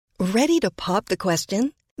Ready to pop the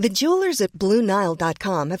question? The jewelers at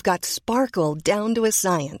BlueNile.com have got sparkle down to a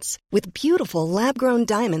science with beautiful lab-grown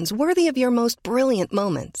diamonds worthy of your most brilliant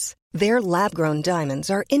moments. Their lab-grown diamonds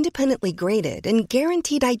are independently graded and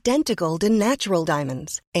guaranteed identical to natural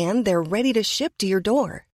diamonds, and they're ready to ship to your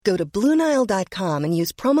door. Go to BlueNile.com and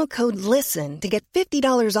use promo code LISTEN to get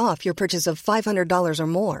 $50 off your purchase of $500 or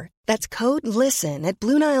more. That's code LISTEN at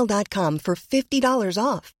BlueNile.com for $50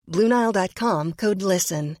 off. BlueNile.com, code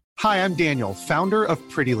LISTEN. Hi, I'm Daniel, founder of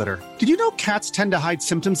Pretty Litter. Did you know cats tend to hide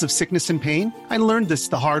symptoms of sickness and pain? I learned this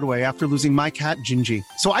the hard way after losing my cat, Gingy.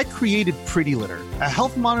 So I created Pretty Litter, a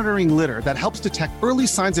health monitoring litter that helps detect early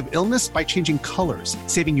signs of illness by changing colors,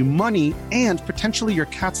 saving you money and potentially your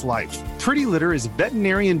cat's life. Pretty Litter is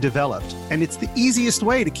veterinarian developed, and it's the easiest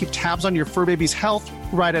way to keep tabs on your fur baby's health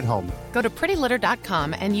right at home. Go to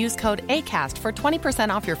prettylitter.com and use code ACAST for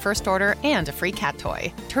 20% off your first order and a free cat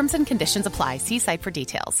toy. Terms and conditions apply. See site for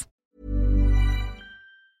details.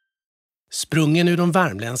 Sprungen ur de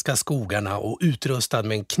värmländska skogarna och utrustad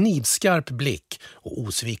med en knivskarp blick och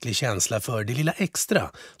osviklig känsla för det lilla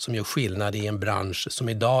extra som gör skillnad i en bransch som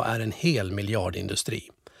idag är en hel miljardindustri.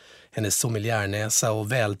 Hennes sommeliernäsa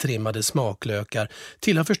och vältrimmade smaklökar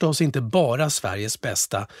tillhör förstås inte bara Sveriges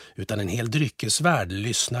bästa, utan en hel dryckesvärld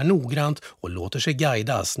lyssnar noggrant och låter sig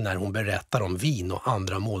guidas när hon berättar om vin och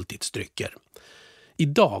andra måltidsdrycker.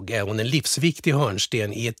 Idag är hon en livsviktig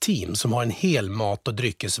hörnsten i ett team som har en hel mat- och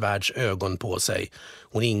dryckesvärlds ögon på sig.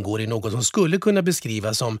 Hon ingår i något som skulle kunna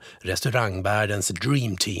beskrivas som restaurangvärldens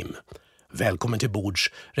dream team. Välkommen till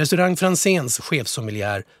bords, Restaurang Franzéns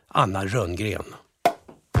chefsommelier Anna Rönngren.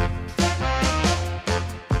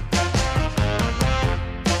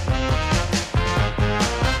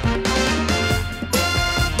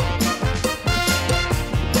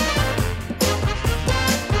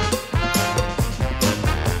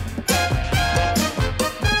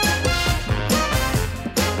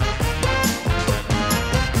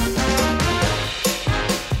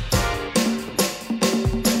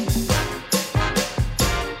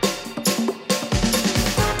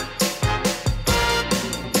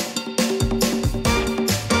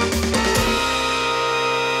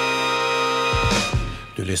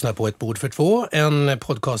 Lyssna på Ett bord för två, en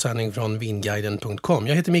podcastsändning från vinguiden.com.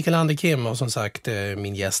 Jag heter Mikael Anderkim och som sagt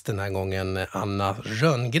min gäst den här gången Anna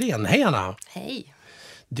Rönngren. Hej Anna! Hej!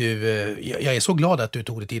 Du, jag är så glad att du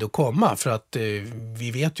tog dig tid att komma för att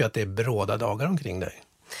vi vet ju att det är bråda dagar omkring dig.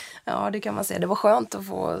 Ja, det kan man säga. Det var skönt att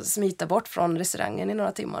få smita bort från restaurangen i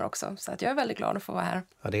några timmar också. Så att jag är väldigt glad att få vara här.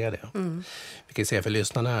 Ja, det är det. Vi kan se för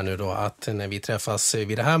lyssnarna här nu då att när vi träffas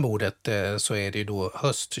vid det här bordet så är det ju då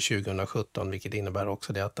höst 2017, vilket innebär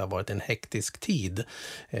också det att det har varit en hektisk tid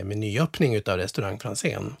med nyöppning utav restaurang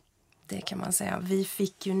Franzén. Det kan man säga. Vi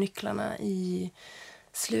fick ju nycklarna i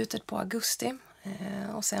slutet på augusti.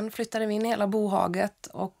 Och sen flyttade vi in hela bohaget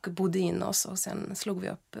och bodde in oss. Och sen slog vi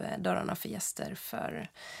upp dörrarna för gäster för...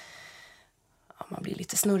 Ja, man blir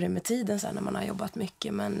lite snurrig med tiden sen när man har jobbat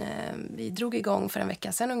mycket. Men vi drog igång för en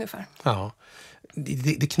vecka sedan ungefär. Ja,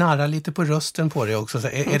 det knarrar lite på rösten på det också.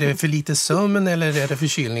 Är det för lite sömn eller är det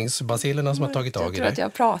förkylningsbacillerna som har tagit tag i det? Jag tror att jag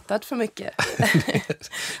har pratat för mycket.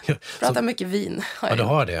 Pratar mycket vin. Ja, du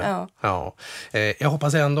har det? Ja. Jag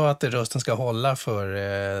hoppas ändå att rösten ska hålla för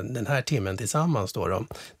den här timmen tillsammans då.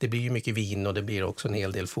 Det blir ju mycket vin och det blir också en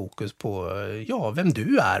hel del fokus på vem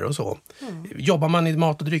du är och så. Jobbar man i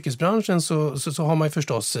mat- och dryckesbranschen så har man ju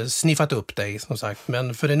förstås sniffat upp dig som sagt.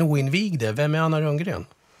 Men för den oinvigde, vem är Anna Rönngren?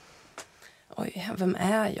 Oj, vem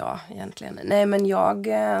är jag egentligen? Nej, men jag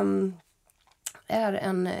är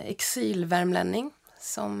en exilvärmlänning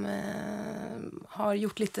som har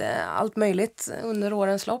gjort lite allt möjligt under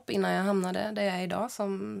årens lopp innan jag hamnade där jag är idag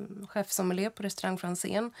som chefsommelier på restaurang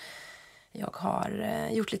Franzén. Jag har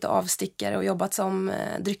gjort lite avstickare och jobbat som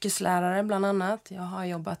dryckeslärare bland annat. Jag har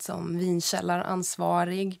jobbat som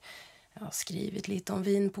vinkällaransvarig. Jag har skrivit lite om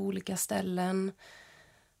vin på olika ställen.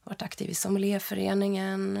 Varit aktiv i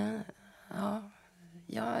sommelierföreningen. Ja,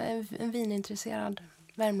 jag är en vinintresserad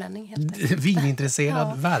värmlänning helt enkelt.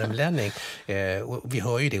 Vinintresserad värmlänning. Och vi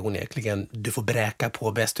hör ju det onekligen. Du får bräka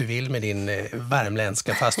på bäst du vill med din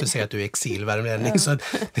värmländska fast du säger att du är exilvärmlänning. Så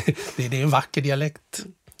det är en vacker dialekt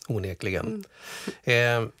onekligen.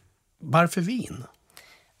 Varför vin?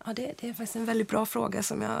 Ja, det är faktiskt en väldigt bra fråga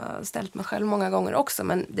som jag har ställt mig själv många gånger också.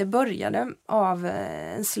 Men det började av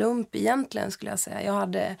en slump egentligen skulle jag säga. Jag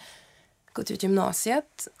hade gått ut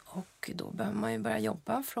gymnasiet och då behöver man ju börja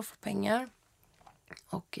jobba för att få pengar.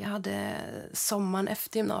 Och jag hade sommaren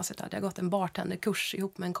efter gymnasiet hade jag gått en bartenderkurs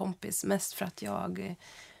ihop med en kompis. Mest för att jag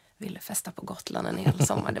ville festa på Gotland en hel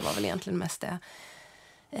sommar. Det var väl egentligen mest det.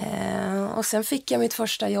 Och sen fick jag mitt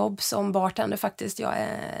första jobb som bartender faktiskt. Jag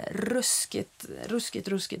är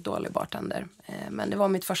ruskigt dålig bartender. Men det var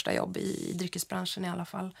mitt första jobb i dryckesbranschen i alla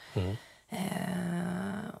fall.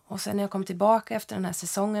 Och sen när jag kom tillbaka efter den här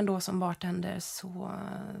säsongen då som bartender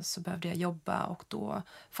så behövde jag jobba. Och då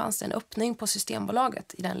fanns det en öppning på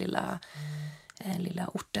Systembolaget i den lilla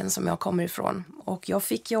orten som jag kommer ifrån. Och jag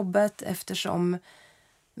fick jobbet eftersom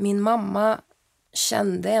min mamma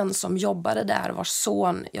kände en som jobbade där, vars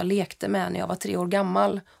son jag lekte med när jag var 3 år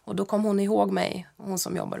gammal. Och då kom hon ihåg mig, hon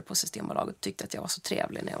som jobbade på Systembolaget, tyckte att jag var så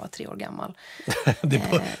trevlig när jag var 3 år gammal. det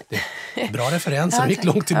är bra referens som gick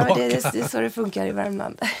långt tillbaka. Det är så det funkar i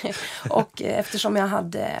Värmland. Och eftersom jag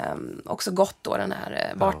hade också gått då den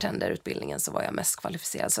här bartenderutbildningen så var jag mest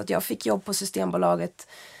kvalificerad. Så att jag fick jobb på Systembolaget.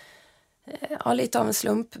 Ja, lite av en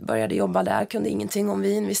slump. Började jobba där, kunde ingenting om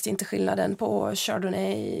vin, visste inte skillnaden på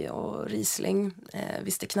Chardonnay och Riesling.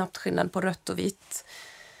 Visste knappt skillnad på rött och vitt.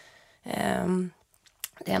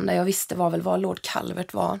 Det enda jag visste var väl vad Lord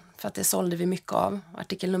Calvert var, för att det sålde vi mycket av.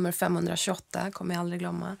 Artikel nummer 528 kommer jag aldrig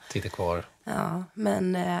glömma. Titta kvar. Ja,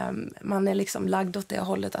 men man är liksom lagd åt det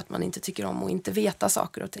hållet att man inte tycker om att inte veta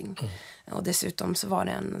saker och ting. Och dessutom så var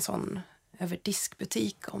det en sån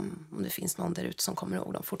överdiskbutik, om det finns någon där ute som kommer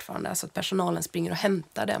ihåg dem fortfarande. Alltså att personalen springer och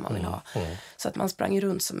hämtar det man vill ha. Så att man sprang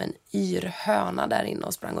runt som en yrhöna där inne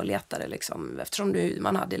och sprang och letade liksom. Eftersom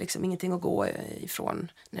man hade liksom ingenting att gå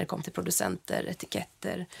ifrån när det kom till producenter,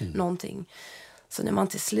 etiketter, någonting. Så när man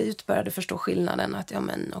till slut började förstå skillnaden att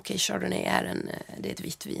Chardonnay det är ett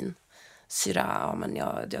vitt vin. Syrah, men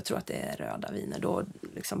jag tror att det är röda viner. Då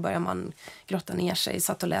liksom börjar man grotta ner sig,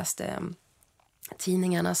 satt och läste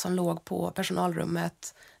tidningarna som låg på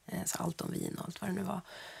personalrummet, så allt om vin och allt vad det nu var.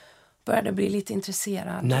 Började bli lite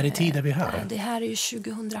intresserad. När i tid är vi här? Det här är ju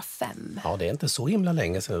 2005. Ja, det är inte så himla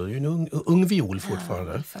länge sedan. Du är ju en ung viol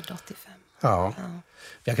fortfarande. Ja, född 85. Ja.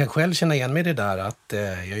 Jag kan själv känna igen mig det där att jag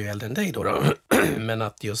är ju äldre än dig då. Men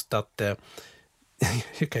att just att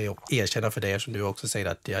jag kan ju erkänna för dig som du också säger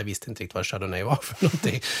att jag visste inte riktigt vad Chardonnay var för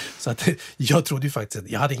någonting. Så att jag trodde ju faktiskt,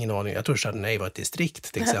 jag hade ingen aning, jag tror Chardonnay var ett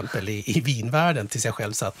distrikt till exempel i vinvärlden, tills jag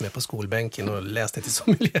själv satt med på skolbänken och läste till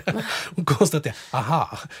sommelier och konstaterade,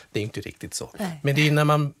 aha, det är inte riktigt så. Nej. Men det är när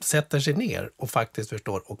man sätter sig ner och faktiskt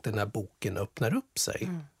förstår och den här boken öppnar upp sig,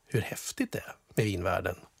 hur häftigt det är med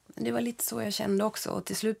vinvärlden. Det var lite så jag kände också, och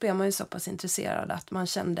till slut blev man ju så pass intresserad att man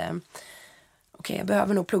kände okej, jag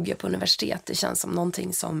behöver nog plugga på universitet. Det känns som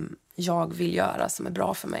någonting som jag vill göra som är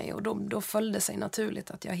bra för mig. Och då följde det sig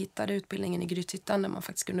naturligt att jag hittade utbildningen i Grythyttan där man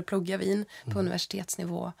faktiskt kunde plugga vin på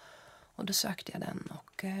universitetsnivå. Och då sökte jag den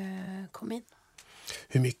och kom in.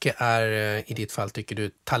 Hur mycket är i ditt fall tycker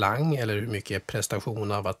du talang eller hur mycket är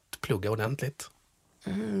prestation av att plugga ordentligt?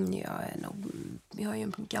 Jag är ju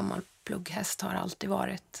en gammal plugghäst, har alltid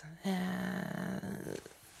varit.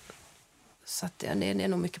 Så att det är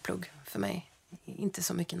nog mycket plugg för mig. Inte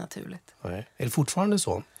så mycket naturligt. Nej. Är det fortfarande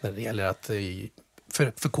så när det gäller att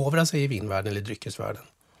förkovra sig i vinvärlden eller dryckesvärlden?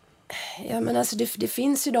 Ja, men alltså det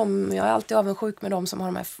finns ju jag är alltid avundsjuk med de som har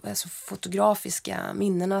de här fotografiska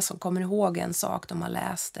minnena som kommer ihåg en sak de har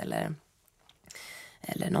läst eller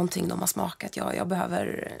någonting de har smakat. Jag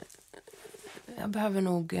behöver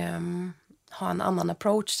nog ha en annan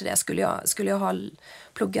approach till det. Skulle jag ha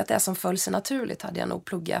pluggat det som föll sig naturligt hade jag nog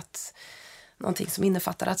pluggat någonting som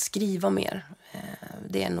innefattar att skriva mer.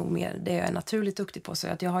 Det är nog mer det jag är naturligt duktig på. Så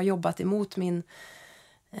att jag har jobbat emot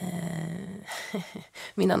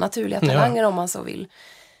mina naturliga talanger om man så vill.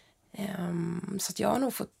 Så att jag har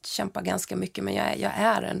nog fått kämpa ganska mycket. Men jag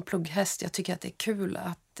är en plugghäst. Jag tycker att det är kul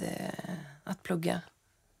att plugga.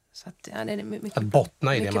 Så att, det är mycket, att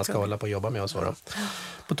bottna i det man ska hålla på och jobba med och så då.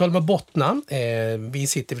 På tal om att bottna, vi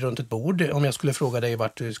sitter runt ett bord. Om jag skulle fråga dig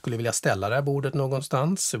vart du skulle vilja ställa det här bordet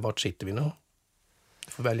någonstans, vart sitter vi nu?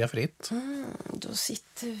 Du får välja fritt. Då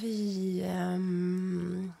sitter vi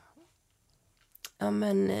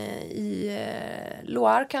i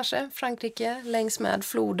Loire kanske, Frankrike, längs med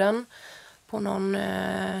floden på någon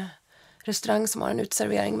restaurang som har en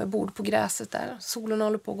utservering med bord på gräset där. Solen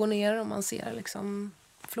håller på att gå ner och man ser liksom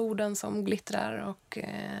floden som glittrar och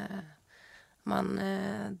man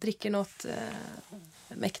dricker något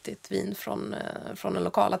mäktigt vin från den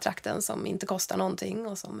lokala trakten som inte kostar någonting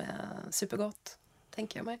och som är supergott,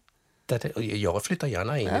 tänker jag mig. Jag flyttar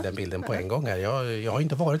gärna in i den bilden på en gång här. Jag har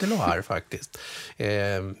inte varit i Loire faktiskt.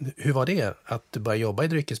 Hur var det att börja jobba i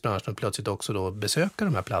dryckesbranschen och plötsligt också då besöka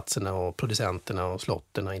de här platserna och producenterna och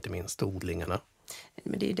slotterna, inte minst odlingarna?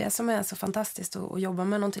 Men det är det som är så fantastiskt att jobba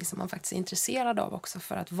med någonting som man faktiskt är intresserad av också,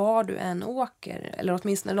 för att var du än åker, eller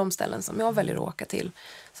åtminstone de ställen som jag väljer att åka till,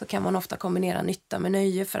 så kan man ofta kombinera nytta med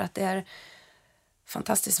nöje, för att det är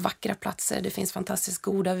fantastiskt vackra platser, det finns fantastiskt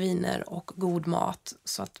goda viner och god mat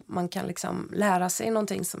så att man kan liksom lära sig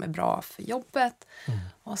någonting som är bra för jobbet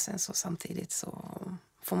och sen så samtidigt så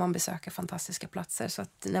får man besöka fantastiska platser så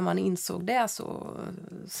att när man insåg det så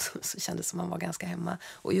kändes det som man var ganska hemma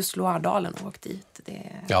och just Loiredalen och åkt dit,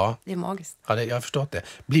 det är magiskt. Ja, jag har förstått det.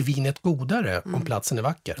 Blir vinet godare om platsen är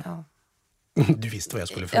vacker? Ja. Du visste vad jag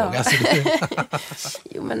skulle fråga. Ja.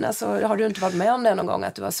 Jo, men alltså, har du inte varit med om det någon gång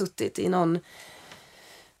att du har suttit i någon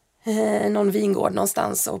vingård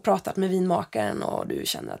någonstans och pratat med vinmakaren och du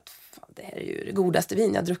känner att det här är ju det godaste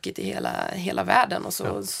vin jag druckit i hela världen och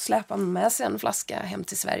så släpar man med sig en flaska hem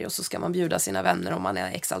till Sverige och så ska man bjuda sina vänner om man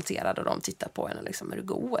är exalterad och de tittar på en och liksom, är det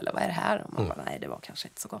god eller vad är det här? Och man bara, nej det var kanske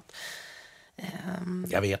inte så gott.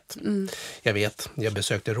 Jag vet. Jag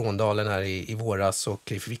besökte Råndalen här i våras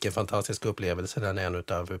och fick en fantastisk upplevelse där en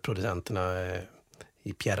av producenterna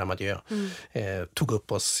i Pierre Amadieu tog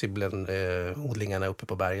upp oss bland odlingarna uppe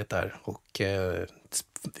på berget där och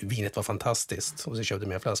vinet var fantastiskt och så köpte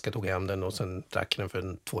jag en flaska, tog hem den och sen drack den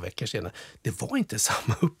för 2 veckor sedan. Det var inte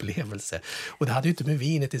samma upplevelse och det hade ju inte med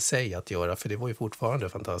vinet i sig att göra för det var ju fortfarande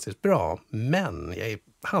fantastiskt bra, men jag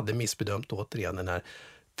hade missbedömt återigen den här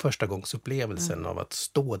förstagångsupplevelsen av att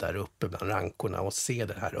stå där uppe bland rankorna och se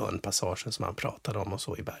den här örnpassagen som han pratade om och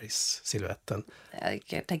så i bergssilhuetten.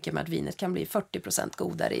 Jag tänker mig att vinet kan bli 40%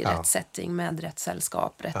 godare i rätt setting med rätt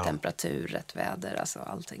sällskap, rätt temperatur, rätt väder, alltså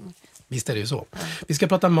allting. Visst är det ju så. Vi ska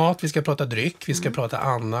prata mat, vi ska prata dryck, vi ska prata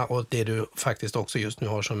Anna och det du faktiskt också just nu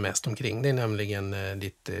har som mest omkring det är nämligen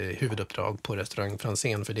ditt huvuduppdrag på restaurang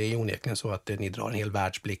Franzén, för det är ju onekligen så att ni drar en hel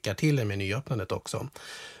världsblickar till er med nyöppnandet också.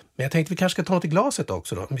 Men jag tänkte vi kanske ska ta något i glaset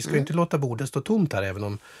också då. Vi ska ju inte låta bordet stå tomt här även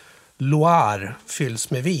om Loire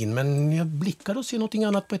fylls med vin. Men jag blickar och ser något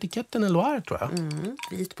annat på etiketten än Loire tror jag.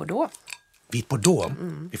 Vit Bordeaux. Vit Bordeaux?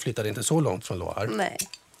 Vi flyttade inte så långt från Loire. Nej,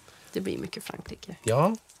 det blir mycket Frankrike.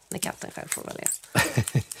 Ja. När katten själv får välja.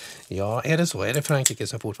 Ja, är det så? Är det Frankrike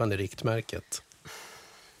som fortfarande är riktmärket?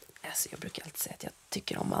 Alltså, jag brukar alltid säga att jag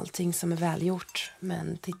tycker om allting som är välgjort.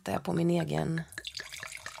 Men tittar jag på min egen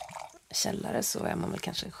källare så är man väl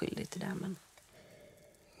kanske skyldig till det, men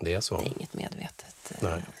det är så. Det är inget medvetet.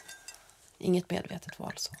 Nej. Inget medvetet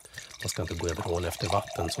val så. Man ska inte gå över ån efter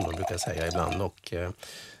vatten som de brukar säga ibland och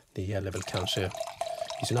det gäller väl kanske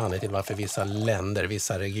i sin anledning till varför vissa länder,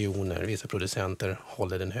 vissa regioner, vissa producenter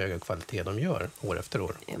håller den höga kvalitet de gör år efter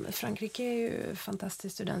år. Ja, men Frankrike är ju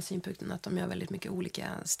fantastiskt ur den synpunkten att de gör väldigt mycket olika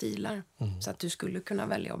stilar. Så att du skulle kunna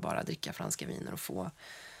välja att bara dricka franska viner och få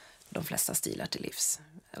de flesta stilar till livs.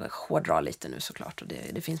 Eller hårdra lite nu såklart. Och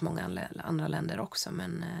det finns många andra länder också.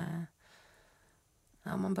 Men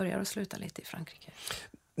man börjar att sluta lite i Frankrike.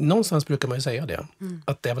 Någonstans brukar man ju säga det.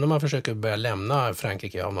 Att även om man försöker börja lämna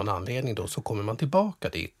Frankrike av någon anledning då, så kommer man tillbaka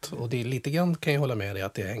dit. Och det är lite grann kan jag hålla med dig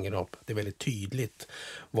att det hänger upp. Det är väldigt tydligt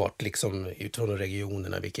vart liksom utifrån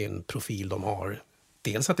regionerna vilken profil de har.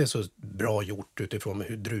 Dels att det är så bra gjort utifrån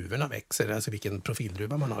hur druvorna växer, alltså vilken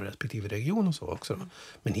profildruva man har i respektive region och så också.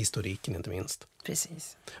 Men historiken inte minst.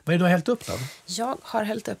 Precis. Vad är det du har hällt upp då? Jag har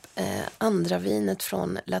hällt upp andra vinet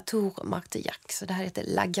från Latour Martillac. Så det här heter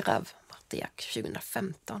La Grave Martillac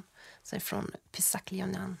 2015. Så det är från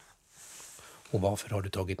Pessac-Léognan. Och varför har du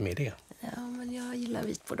tagit med det? Ja, men jag gillar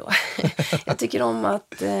vit Bordeaux. jag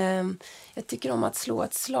tycker om att slå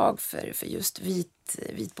ett slag för just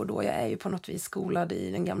vit Bordeaux. Jag är ju på något vis skolad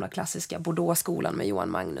i den gamla klassiska Bordeaux-skolan med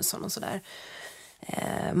Johan Magnusson och sådär.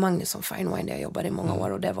 Magnusson Fine Wine där jag jobbade i många år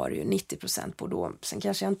och där var det ju 90% Bordeaux. Sen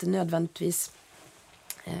kanske jag inte nödvändigtvis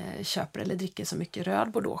köper eller dricker så mycket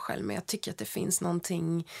röd Bordeaux själv, men jag tycker att det finns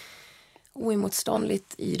någonting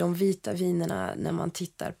oemotståndligt i de vita vinerna när man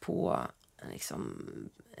tittar på liksom,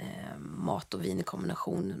 mat och vin i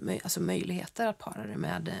kombination, alltså möjligheter att para det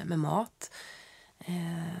med mat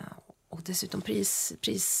och dessutom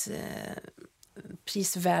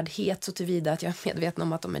prisvärdhet så tillvida att jag är medveten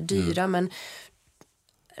om att de är dyra, men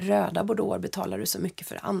röda Bordeaux betalar du så mycket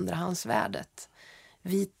för andrahandsvärdet.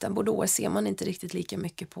 Vita Bordeaux ser man inte riktigt lika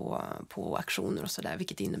mycket på auktioner och sådär,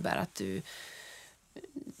 vilket innebär att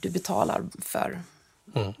du betalar för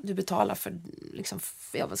du betalar för liksom,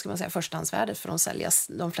 vad ska man säga, förstahandsvärdet,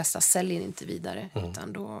 för de flesta säljer inte vidare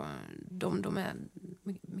utan de är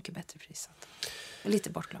mycket bättre prissatta. Lite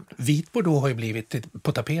bortglömd. Vit Bordeaux har ju blivit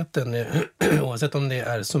på tapeten oavsett om det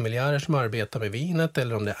är sommelierer som arbetar med vinet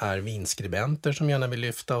eller om det är vinskribenter som gärna vill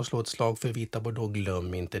lyfta och slå ett slag för vita Bordeaux.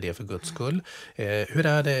 Glöm inte det för guds skull. Hur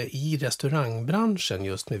är det i restaurangbranschen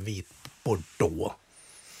just med vit Bordeaux?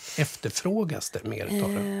 Efterfrågas det mer utav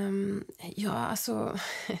det? Ja, alltså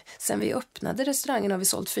sen vi öppnade restaurangen har vi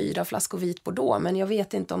sålt 4 flaskor vit Bordeaux, men jag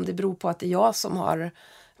vet inte om det beror på att det är jag som har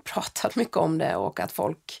pratat mycket om det och att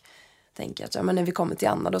folk tänker att men när vi kommer till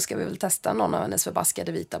Anna då ska vi väl testa någon av hennes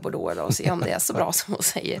förbaskade vita bordeaux och se om det är så bra som hon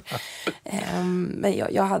säger. Men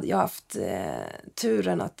jag har haft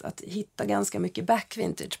turen att hitta ganska mycket back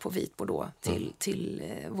vintage på vit bordeaux till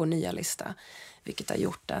vår nya lista. Vilket har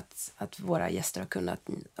gjort att våra gäster har kunnat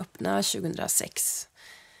öppna 2006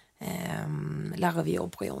 La Rivière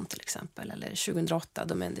Brion till exempel, eller 2008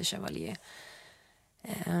 Domaine de Chevalier.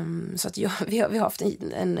 Så att vi har haft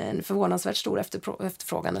en förvånansvärt stor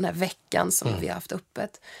efterfrågan den här veckan som vi har haft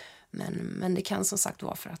öppet. Men det kan som sagt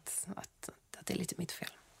vara för att det är lite mitt fel.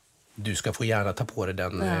 Du ska få gärna ta på dig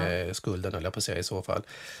den skulden, eller jag på säga i så fall.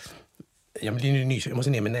 Jag blir nyfiken, jag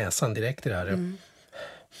måste ner med näsan direkt i det här.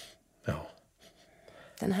 Ja.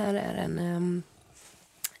 Den här är en...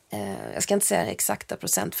 jag ska inte säga exakta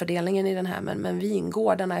procentfördelningen i den här, men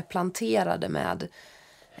vingårdarna är planterade med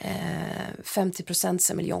 50%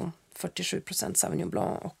 Semillon, 47% Sauvignon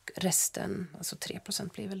Blanc och resten, alltså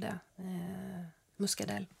 3% blir väl det,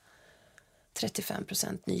 Muscadel.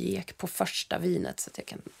 35% ny ek på första vinet, så att jag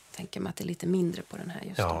kan tänka mig att det är lite mindre på den här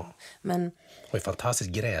just då. Men och en fantastisk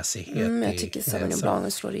gräsighet. Jag tycker Sauvignon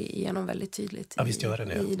Blanc slår igenom väldigt tydligt visst gör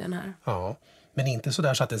den i den här. Ja. Men inte så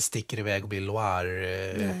där så att den sticker iväg och blir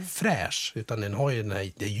Loire fräsch, utan den har ju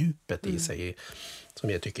det djupet i sig som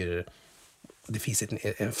jag tycker det finns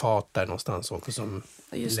en fat där någonstans också som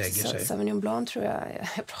lägger sig. Sauvignon Blanc tror jag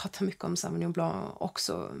pratar mycket om Sauvignon Blanc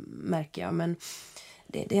också, märker jag, men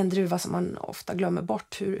det är en druva som man ofta glömmer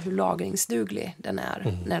bort hur lagringsduglig den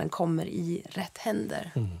är när den kommer i rätt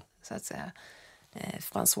händer, så att säga.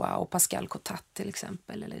 François och Pascal Cotat till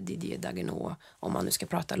exempel, eller Didier Dagenot om man nu ska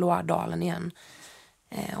prata Loire-dalen igen.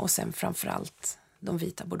 Och sen framförallt de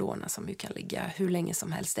vita bordeauxerna som ju kan ligga hur länge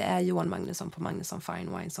som helst. Det är Johan Magnusson på Magnusson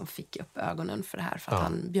Fine Wine som fick upp ögonen för det här, för att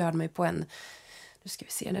han bjöd mig på nu ska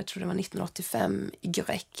vi se, jag tror det var 1985 i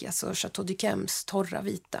Grec, alltså Chateau d'Yquems torra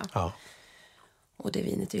vita. Ja. Och det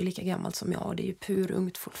vinet är ju lika gammalt som jag och det är ju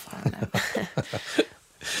purungt fortfarande.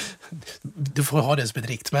 Du får ha det som ett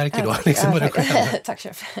riktmärke då. Liksom, tack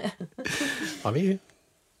chef. Ja, vi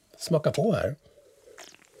smakar på här.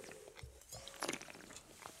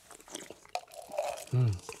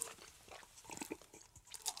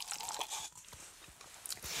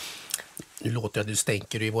 Nu låter jag att du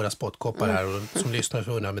stänker i våra spottkoppar här och som lyssnar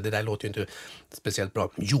för undrar, men det där låter ju inte speciellt bra.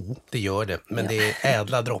 Jo, det gör det. Men det är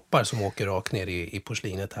ädla droppar som åker rakt ner i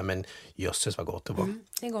porslinet här, men jösses vad gott det var.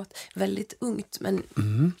 Det är gott. Väldigt ungt, men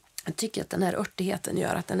jag tycker att den här örtigheten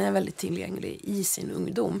gör att den är väldigt tillgänglig i sin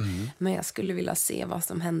ungdom. Men jag skulle vilja se vad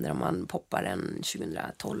som händer om man poppar en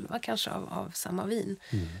 2012 kanske av samma vin.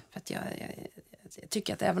 För att jag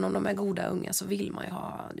tycker att även om de är goda unga så vill man ju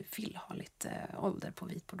ha lite ålder på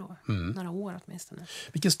vit bordeaux. Några år åtminstone.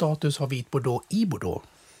 Vilken status har vit bordeaux i Bordeaux?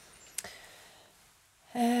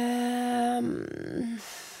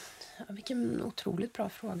 Vilken otroligt bra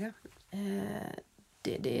fråga.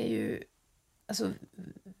 Det är ju... Alltså,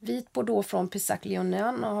 vit bordeaux från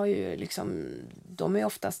Pessac-Léognan har ju liksom... De är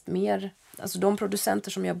oftast mer... Alltså de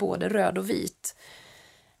producenter som gör både röd och vit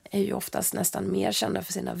är ju oftast nästan mer kända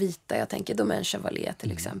för sina vita. Jag tänker Domaine Chevalier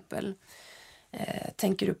till exempel.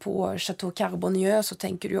 Tänker du på Chateau Carbonieux så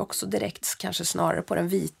tänker du också direkt kanske snarare på den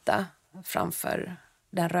vita framför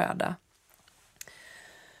den röda.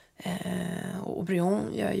 Och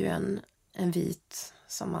Brion gör ju en vit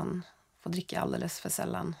som man får dricka alldeles för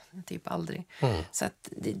sällan, typ aldrig. Så att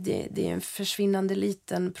det är en försvinnande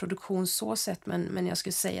liten produktion så sett, men jag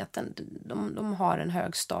skulle säga att de har en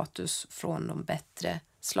hög status från de bättre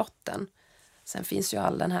slotten. Sen finns ju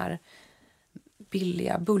all den här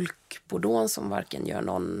billiga bulkbordeauxen som varken gör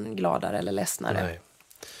någon gladare eller ledsnare. Nej.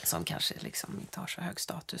 Som kanske liksom inte har så hög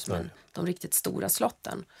status. Nej. Men de riktigt stora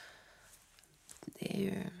slotten, det är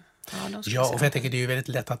ju... Ja, och jag tänker det är ju väldigt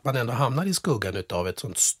lätt att man ändå hamnar i skuggan av ett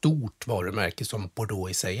sånt stort varumärke som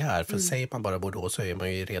Bordeaux i sig är. För säger man bara Bordeaux så är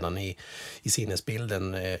man ju redan i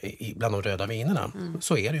sinnesbilden bland de röda vinerna.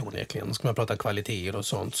 Så är det ju onekligen. Ska man prata kvaliteter och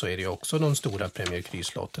sånt så är det ju också de stora Premier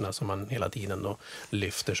Cru-slotterna som man hela tiden då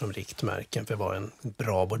lyfter som riktmärken för vad en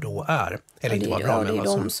bra Bordeaux är. Eller inte vad bra, men det är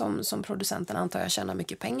de som producenten antar jag tjänar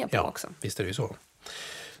mycket pengar på också. Visst är det ju så.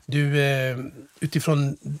 Du,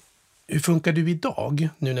 utifrån... Hur funkar du idag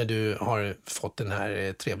nu när du har fått den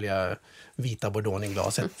här trevliga vita bordeaux i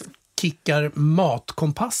glaset? Kickar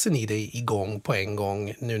matkompassen i dig igång på en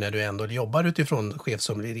gång nu när du ändå jobbar utifrån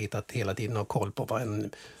chefssommelieriet att hela tiden ha koll på vad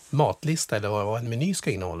en matlista eller vad en meny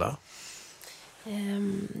ska innehålla?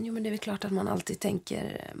 Jo, men det är väl klart att man alltid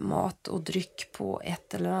tänker mat och dryck på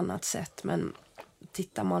ett eller annat sätt, men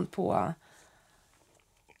tittar man på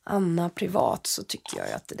Anna privat så tycker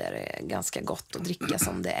jag att det där är ganska gott att dricka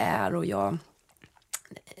som det är, och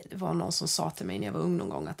det var någon som sa till mig när jag var ung någon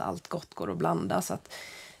gång att allt gott går att blanda. Så att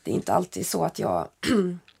det är inte alltid så att jag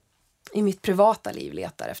i mitt privata liv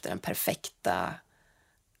letar efter den perfekta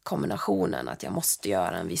kombinationen. Att jag måste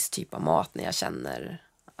göra en viss typ av mat när jag känner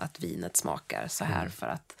att vinet smakar så här. För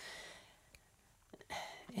att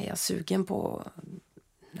är jag sugen på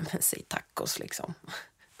säg tacos liksom.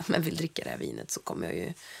 Om jag vill dricka det här vinet så kommer jag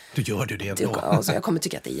ju... Du gör det ändå. Alltså jag kommer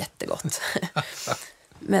tycka att det är jättegott.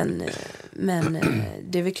 men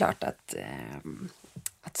det är väl klart att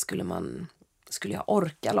skulle jag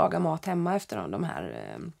orka laga mat hemma efter de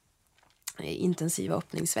här intensiva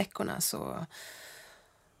öppningsveckorna så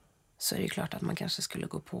är det klart att man kanske skulle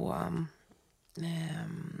gå på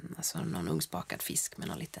alltså någon ugnsbakad fisk med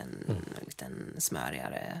någon liten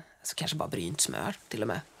smörigare, alltså kanske bara brynt smör till och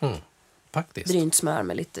med. Faktiskt. Brynt smör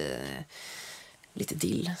med lite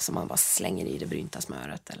dill som man bara slänger i det brynta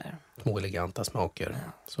smöret. Eller... Små eleganta smaker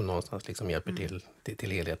som någonstans liksom hjälper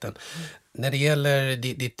till helheten. När det gäller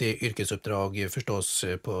ditt yrkesuppdrag förstås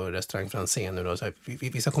på restaurang Franzén nu då, så här,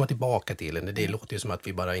 vi ska komma tillbaka till det. Det låter ju som att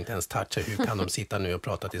vi bara inte ens touchar. Hur kan de sitta nu och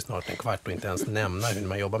prata till snart en kvart och inte ens nämna hur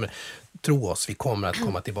man jobbar med det? Tro oss, vi kommer att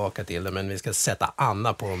komma tillbaka till det, men vi ska sätta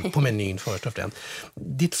Anna på menyn först och främst.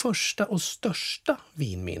 Ditt första och största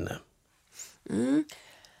vinminne?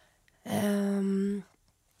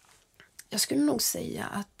 Jag skulle nog säga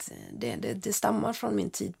att det stammar från min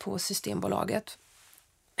tid på Systembolaget.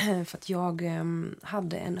 För att jag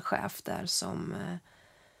hade en chef där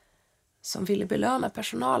som ville belöna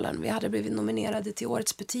personalen. Vi hade blivit nominerade till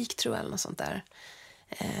Årets butik tror jag eller något sånt där.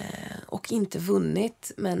 Och inte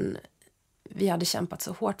vunnit, men vi hade kämpat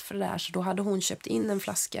så hårt för det där. Så då hade hon köpt in en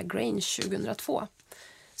flaska Grange 2002.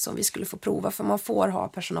 Som vi skulle få prova, för man får ha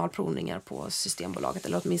personalprovningar på Systembolaget,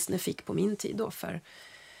 eller åtminstone fick på min tid då för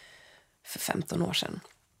 15 år sedan.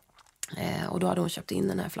 Och då hade hon köpt in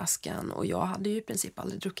den här flaskan och jag hade ju i princip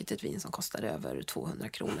aldrig druckit ett vin som kostade över 200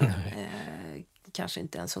 kronor. Kanske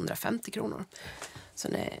inte ens 150 kronor. Så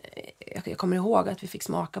jag kommer ihåg att vi fick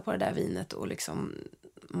smaka på det där vinet och liksom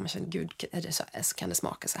man kände, gud, kan det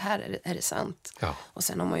smaka så här? Är det sant? Ja. Och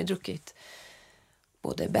sen har man ju druckit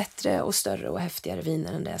både bättre och större och häftigare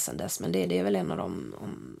viner än det sen dess. Men det är väl en av dem,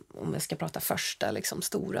 om jag ska prata första liksom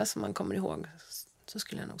stora som man kommer ihåg, så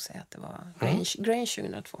skulle jag nog säga att det var Grange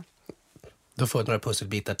 2002. Då får några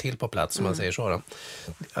pusselbitar till på plats, som man säger så då.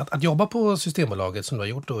 Att jobba på Systembolaget som du har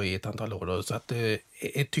gjort då i ett antal år då, så att,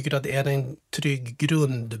 tycker du att det är en trygg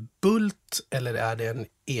grundbult eller är det en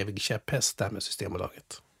evig käpphäst där med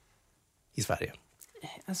Systembolaget i Sverige?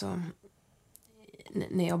 Alltså,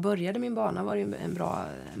 när jag började min bana var det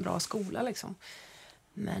en bra skola liksom.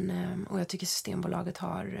 Men, och jag tycker Systembolaget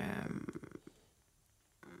har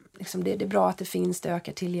liksom det är bra att det finns, det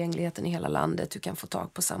ökar tillgängligheten i hela landet. Du kan få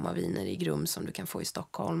tag på samma viner i Grums som du kan få i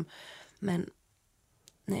Stockholm. Men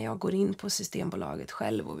när jag går in på Systembolaget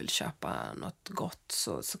själv och vill köpa något gott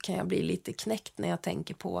så kan jag bli lite knäckt när jag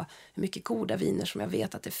tänker på hur mycket goda viner som jag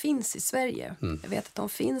vet att det finns i Sverige. Jag vet att de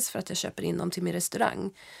finns för att jag köper in dem till min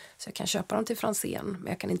restaurang. Så jag kan köpa dem till Franzén, men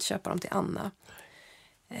jag kan inte köpa dem till Anna.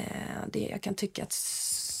 Jag kan tycka att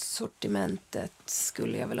sortimentet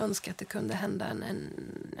skulle jag väl önska att det kunde hända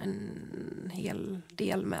en hel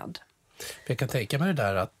del med. Jag kan tänka mig det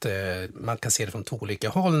där att man kan se det från två olika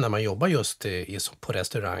håll när man jobbar just på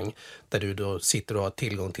restaurang, där du då sitter och har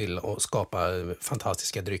tillgång till att skapa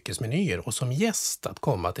fantastiska dryckesmenyer, och som gäst att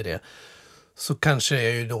komma till det, så kanske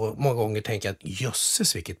jag ju då många gånger tänker att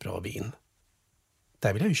jösses vilket bra vin.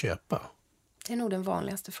 Där vill jag ju köpa. Det är nog den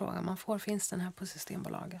vanligaste frågan man får, finns den här på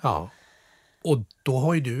Systembolaget? Ja, och då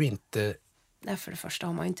har ju du inte... Nej, för det första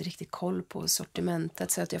har man ju inte riktigt koll på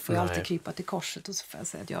sortimentet, så att jag får ju alltid krypa till korset och så får jag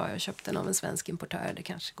säga att jag köpt den av en svensk importör. Det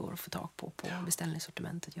kanske går att få tag på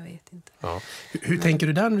beställningssortimentet, jag vet inte. Ja. Hur tänker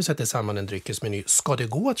du där när du sätter samman en dryckesmeny? Ska det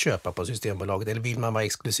gå att köpa på Systembolaget eller vill man vara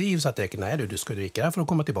exklusiv så att du ska dricka här för att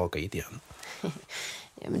komma tillbaka hit igen?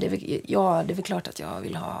 Ja, men det är väl klart att jag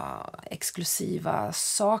vill ha exklusiva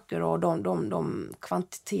saker, och de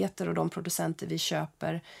kvantiteter och de producenter vi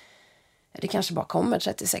köper. Det kanske bara kommer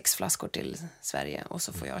 36 flaskor till Sverige och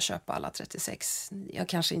så får jag köpa alla 36. Jag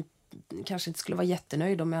kanske inte skulle vara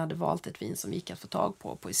jättenöjd om jag hade valt ett vin som gick att få tag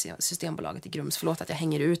på Systembolaget i Grums. Förlåt att jag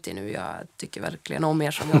hänger ut det nu. Jag tycker verkligen om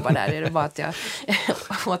er som jobbar där. Det är bara att jag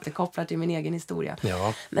återkopplar till min egen historia.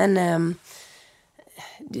 Ja. Men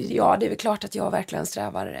det är väl klart att jag verkligen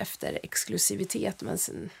strävar efter exklusivitet. Men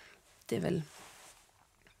sen, det är väl...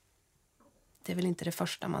 det är väl inte det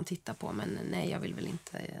första man tittar på, men nej, jag vill väl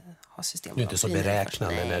inte ha system. Du är inte så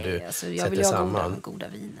beräknande när du jag vill sätter ha samman goda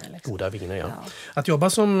viner. Liksom. Goda viner, ja. Att jobba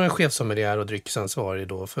som chefsommelier och drycksansvarig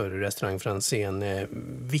då för restaurang Franzén,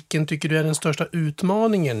 vilken tycker du är den största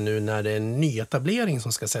utmaningen nu när det är en nyetablering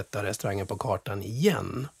som ska sätta restaurangen på kartan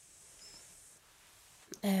igen?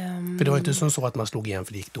 För det var inte som så att man slog igen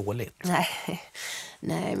för det gick dåligt.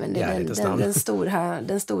 Nej, men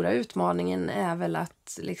den stora utmaningen är väl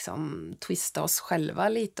att liksom twista oss själva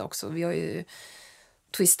lite också. Vi har ju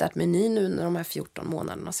twistat menyn nu under de här 14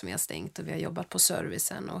 månaderna som vi har stängt, och vi har jobbat på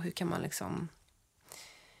servicen, och hur kan man liksom...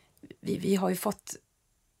 Vi har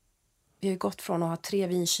ju gått från att ha 3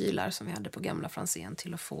 vinkylar som vi hade på gamla Franzén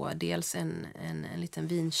till att få dels en liten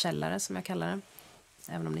vinkällare som jag kallar det.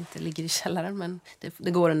 Även om det inte ligger i källaren, men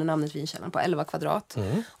det går under namnet vinkällaren, på 11 kvadrat.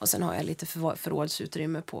 Och sen har jag lite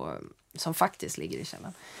förrådsutrymme som faktiskt ligger i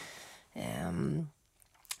källaren.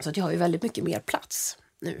 Så att jag har ju väldigt mycket mer plats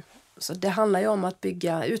nu. Så det handlar ju om att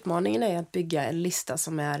utmaningen är att bygga en lista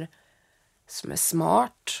som är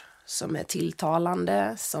smart, som är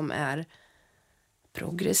tilltalande, som är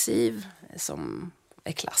progressiv, som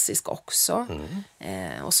är klassisk också.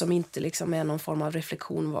 Och som inte liksom är någon form av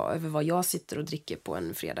reflektion över vad jag sitter och dricker på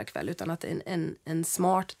en fredagkväll, utan att en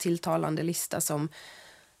smart, tilltalande lista som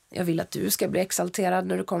jag vill att du ska bli exalterad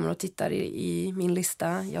när du kommer och tittar i min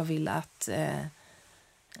lista. Jag vill att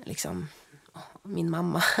min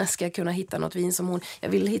mamma ska kunna hitta något vin som hon... Jag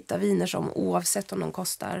vill hitta viner som, oavsett om de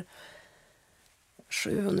kostar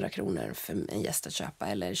 700 kronor för en gäst att köpa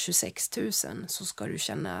eller 26 000, så ska du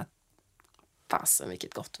känna att fasen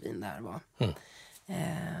vilket gott vin det här var.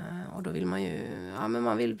 Och då vill man ju... Ja, men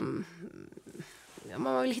man vill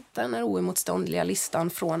hitta den här oemotståndliga listan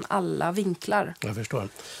från alla vinklar. Jag förstår.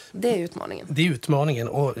 Det är utmaningen. Det är utmaningen.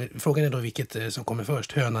 Och frågan är då vilket som kommer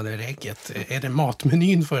först, hönan eller ägget. Är det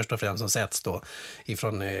matmenyn först och främst som sätts då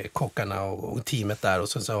ifrån kockarna och teamet där, och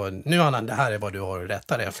så nu Anna, det här är vad du har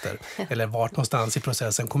rättar efter. Eller vart någonstans i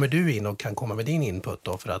processen kommer du in och kan komma med din input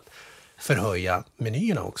då för att förhöja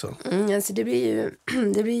menyerna också? Alltså det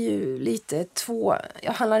blir ju lite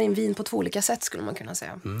jag handlar in vin på 2 olika sätt skulle man kunna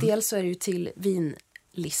säga. Dels så är det ju till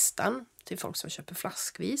vinlistan, till folk som köper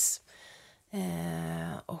flaskvis.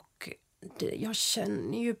 Och jag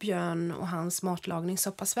känner ju Björn och hans matlagning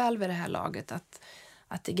så pass väl vid det här laget att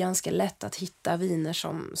det är ganska lätt att hitta viner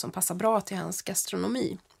som passar bra till hans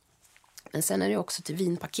gastronomi. Men sen är det också till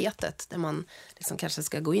vinpaketet där man liksom kanske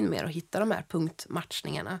ska gå in mer och hitta de här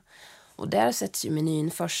punktmatchningarna. Och där sätts ju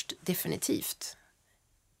menyn först definitivt.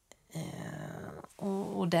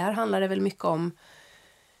 Och där handlar det väl mycket om,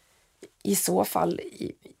 i så fall,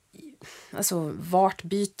 alltså vart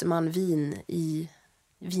byter man vin i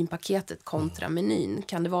vinpaketet kontra menyn?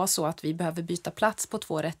 Kan det vara så att vi behöver byta plats på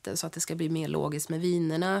 2 rätter så att det ska bli mer logiskt med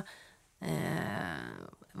vinerna?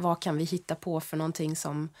 Vad kan vi hitta på för någonting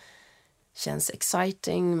som känns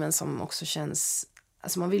exciting men som också känns...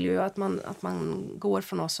 Alltså man vill ju att man går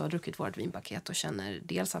från oss och har druckit vårt vinpaket och känner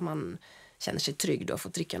dels att man känner sig trygg då, får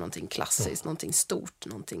dricka någonting klassiskt, någonting stort,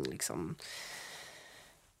 någonting liksom...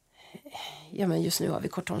 Ja, men just nu har vi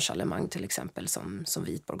Corton Charlemagne till exempel som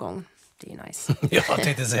vit bourgogne. Det är nice. Ja, jag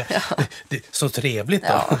tänkte säga. Ja. Det är så trevligt då.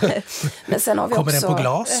 Ja. Men sen har vi kommer också... den på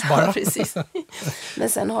glas bara? Ja, precis. Men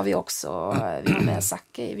sen har vi också vi har med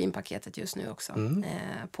sake i vinpaketet just nu också.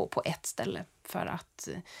 På ett ställe. För att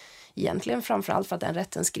egentligen framförallt för att den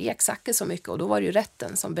rätten skrek sake så mycket. Och då var det ju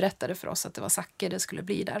rätten som berättade för oss att det var sake det skulle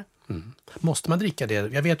bli där. Måste man dricka det?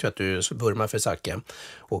 Jag vet ju att du vurmar för sake.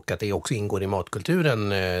 Och att det också ingår i matkulturen,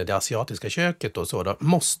 det asiatiska köket och så. Då.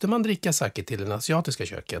 Måste man dricka sake till det asiatiska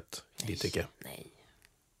köket? Nej.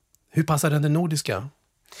 Hur passar den det nordiska?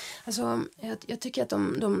 Alltså, jag tycker att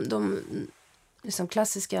de liksom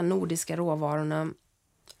klassiska nordiska råvarorna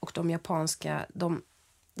och de japanska,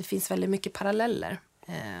 det finns väldigt mycket paralleller.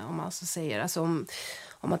 Om man så säger. Alltså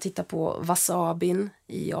om man tittar på wasabin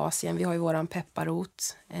i Asien, vi har ju våran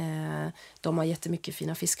pepparrot. De har jättemycket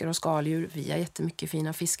fina fiskar och skaldjur. Vi har jättemycket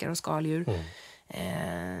fina fiskar och skaldjur.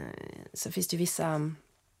 Så finns det ju vissa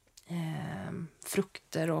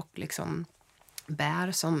frukter och liksom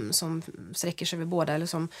bär som sträcker sig över båda, eller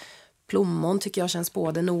som plommon tycker jag känns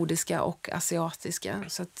både nordiska och asiatiska.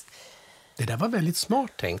 Så att... Det där var väldigt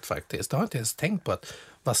smart tänkt faktiskt. Jag har inte ens tänkt på att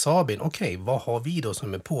wasabin, okej, vad har vi då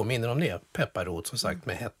som påminner om det? Pepparrot som sagt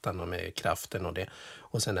med hettan och med kraften och det.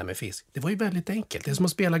 Och sen där med fisk. Det var ju väldigt enkelt. Det är som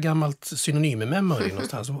att spela gammalt synonymmemory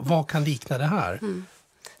någonstans. Vad kan likna det här?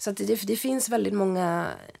 Så att det finns väldigt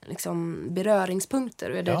många liksom,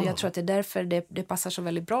 beröringspunkter. Och jag tror att det är därför det passar så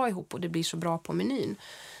väldigt bra ihop och det blir så bra på menyn.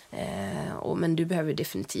 Men du behöver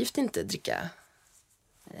definitivt inte dricka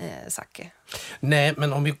sake. Nej,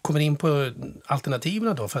 men om vi kommer in på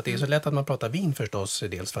alternativen då, för att det är så lätt att man pratar vin förstås,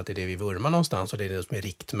 dels för att det är det vi vurmar någonstans och det är det som är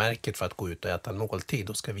riktmärket för att gå ut och äta en måltid,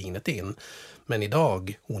 då ska vinet in. Men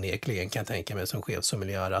idag, onekligen kan jag tänka mig som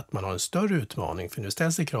chefsommelier att man har en större utmaning, för nu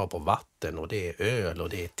ställs det krav på vatten och det är öl och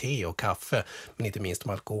det är te och kaffe, men inte minst de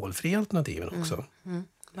alkoholfria alternativen också.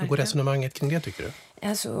 Hur går resonemanget kring det tycker du?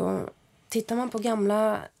 Alltså, tittar man på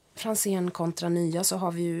gamla Franzén kontra nya så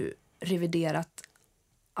har vi ju reviderat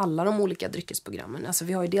alla de olika dryckesprogrammen. Alltså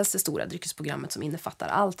vi har ju dels det stora dryckesprogrammet som innefattar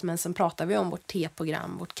allt, men sen pratar vi om vårt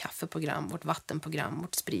teprogram, vårt kaffeprogram, vårt vattenprogram,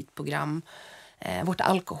 vårt spritprogram, vårt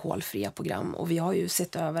alkoholfria program. Och vi har ju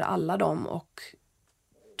sett över alla dem och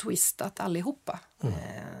twistat allihopa,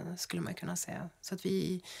 skulle man kunna säga. Så att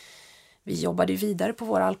vi jobbade ju vidare på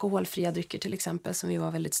våra alkoholfria drycker till exempel, som vi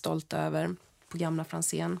var väldigt stolta över på gamla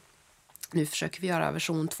Franzén. Nu försöker vi göra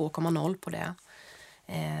version 2.0 på det.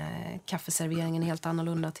 Kaffeserveringen är helt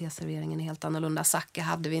annorlunda, teserveringen är helt annorlunda. Sake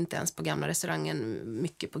hade vi inte ens på gamla restaurangen,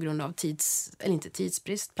 mycket på grund av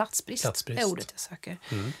platsbrist är ordet jag söker.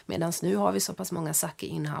 Medan nu har vi så pass många sake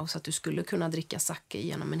in-house att du skulle kunna dricka sake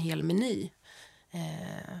genom en hel meny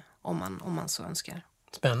om man så önskar.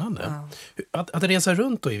 Spännande. Ja. Att resa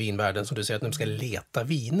runt då i vinvärlden, som du säger att de ska leta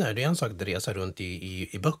viner, det är en sak att resa runt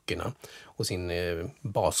i böckerna och sin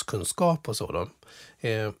baskunskap och så då.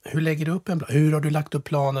 Hur lägger du upp hur har du lagt upp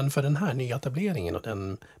planen för den här nyetableringen och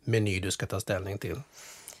den meny du ska ta ställning till?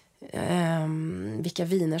 Vilka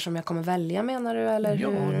viner som jag kommer välja menar du? Eller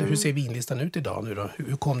hur ser vinlistan ut idag nu då?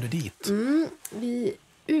 Hur kom du dit? Vi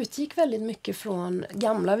utgick väldigt mycket från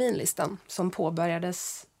gamla vinlistan som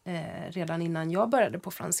påbörjades redan innan jag började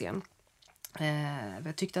på Franzén.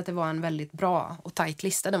 Jag tyckte att det var en väldigt bra och tajt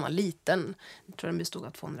lista. Den var liten. Jag tror den bestod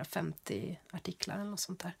av 250 artiklar eller något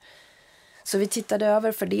sånt där. Så vi tittade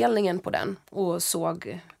över fördelningen på den och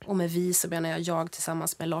såg, och med vi så menar jag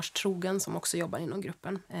tillsammans med Lars Trogen som också jobbar inom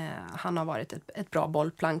gruppen. Han har varit ett bra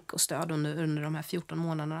bollplank och stöd under de här 14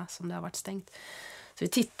 månaderna som det har varit stängt. Så vi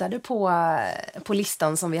tittade på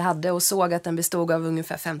listan som vi hade och såg att den bestod av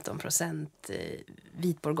ungefär 15%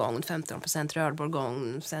 vitbourgogne, 15%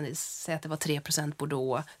 rödbourgogne, sen säg att det var 3%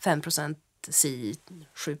 bordeaux, 5% si,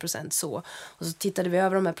 7% så. Och så tittade vi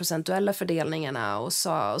över de här procentuella fördelningarna och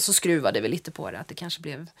så skruvade vi lite på det, att det kanske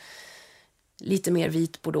blev lite mer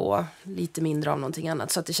vit bordeaux, lite mindre av någonting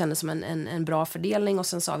annat, så att det kändes som en bra fördelning. Och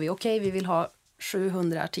sen sa vi okej, vi vill ha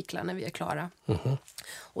 700 artiklar när vi är klara.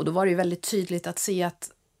 Och då var det ju väldigt tydligt att se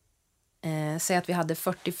att säg att vi hade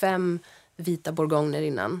 45 vita bourgogner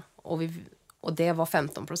innan och det var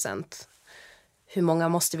 15%. Hur många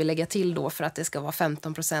måste vi lägga till då för att det ska vara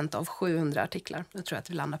 15% av 700 artiklar? Jag tror att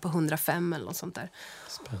vi landar på 105 eller något sånt där.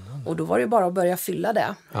 Spännande. Och då var det bara att börja fylla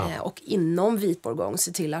det. Och inom vit bourgogne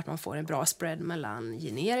se till att man får en bra spread mellan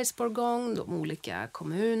generisk bourgogne, de olika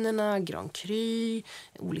kommunerna, Grand Cru,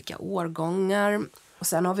 olika årgångar. Och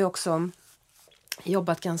sen har vi också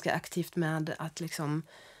jobbat ganska aktivt med att liksom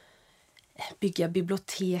bygga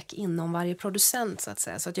bibliotek inom varje producent så att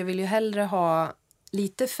säga. Så att jag vill ju hellre ha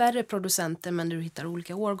lite färre producenter, men du hittar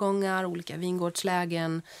olika årgångar, olika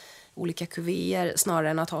vingårdslägen, olika kuvéer, snarare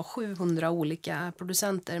än att ha 700 olika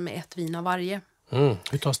producenter med ett vin av varje.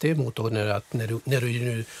 Hur tas det emot då när du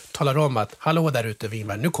nu talar om att hallå där ute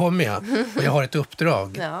vinvärld, nu kommer jag och jag har ett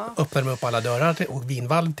uppdrag. Öppnar de upp alla dörrar och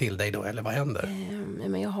vinvalv till dig då, eller vad händer?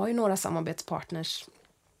 Men jag har ju några samarbetspartners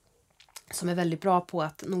som är väldigt bra på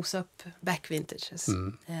att nosa upp backvintages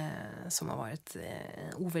som har varit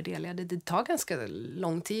ovärderliga. Det tar ganska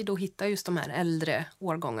lång tid att hitta just de här äldre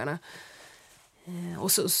årgångarna.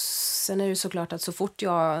 Och sen är det såklart att så fort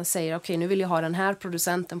jag säger okej, nu vill jag ha den här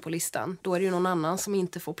producenten på listan, då är det ju någon annan som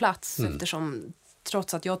inte får plats. Eftersom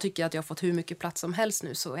trots att jag tycker att jag har fått hur mycket plats som helst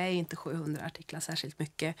nu, så är inte 700 artiklar särskilt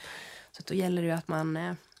mycket. Så då gäller det ju att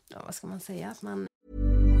man, vad ska man säga, att man...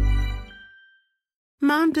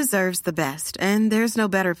 Mom deserves the best, and there's no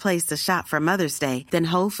better place to shop for Mother's Day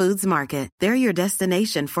than Whole Foods Market. They're your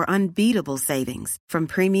destination for unbeatable savings, from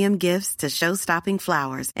premium gifts to show-stopping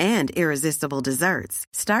flowers and irresistible desserts.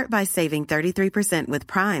 Start by saving 33% with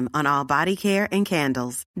Prime on all body care and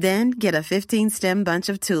candles. Then get a 15-stem bunch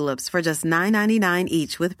of tulips for just $9.99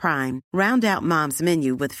 each with Prime. Round out Mom's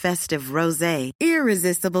menu with festive rosé,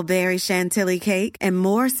 irresistible berry chantilly cake, and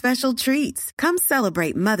more special treats. Come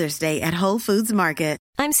celebrate Mother's Day at Whole Foods Market.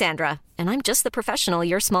 I'm Sandra, and I'm just the professional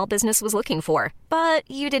your small business was looking for. But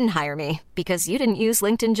you didn't hire me because you didn't use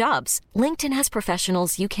LinkedIn Jobs. LinkedIn has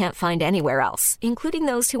professionals you can't find anywhere else, including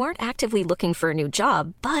those who aren't actively looking for a new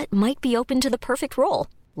job, but might be open to the perfect role,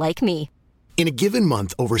 like me. In a given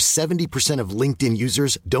month, over 70% of LinkedIn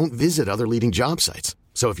users don't visit other leading job sites.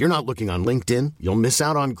 So if you're not looking on LinkedIn, you'll miss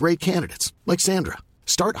out on great candidates, like Sandra.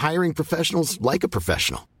 Start hiring professionals like a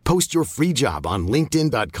professional. Post your free job on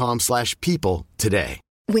linkedin.com/people today.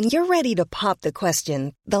 When you're ready to pop the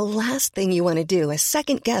question, the last thing you want to do is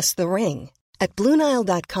second-guess the ring. At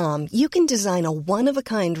BlueNile.com, you can design a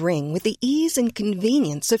one-of-a-kind ring with the ease and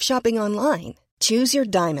convenience of shopping online. Choose your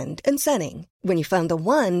diamond and setting. When you find the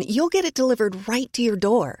one, you'll get it delivered right to your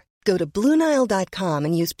door. Go to BlueNile.com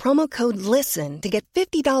and use promo code LISTEN to get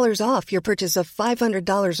 $50 off your purchase of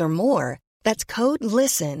 $500 or more. That's code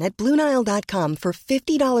LISTEN at BlueNile.com for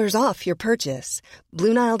 $50 off your purchase.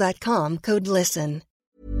 BlueNile.com, code LISTEN.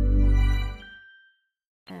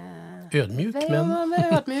 Ödmjuk, men... Man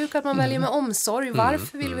är ödmjuk, att man väljer med omsorg.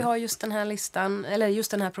 Varför vill vi ha just den här listan, eller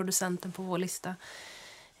just den här producenten på vår lista?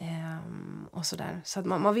 Och sådär. Så att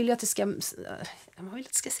man vill ju att det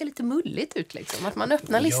ska se lite mulligt ut liksom. Att man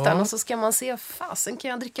öppnar listan och så ska man se, fasen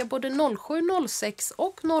kan jag dricka både 07, 06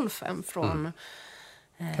 och 05 från...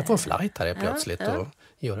 Jag får en flight här plötsligt och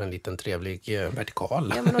gör en liten trevlig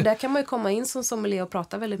vertikal. Ja, men och där kan man ju komma in som sommelier och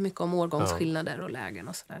prata väldigt mycket om årgångsskillnader och lägen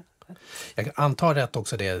och sådär. Jag antar rätt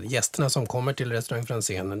också det. Gästerna som kommer till Restaurang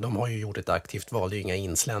Franzén, de har ju gjort ett aktivt val. Det är ju inga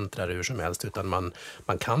insläntrare hur som helst, utan man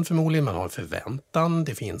kan förmodligen, man har en förväntan.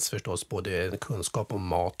 Det finns förstås både kunskap om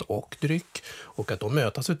mat och dryck. Och att de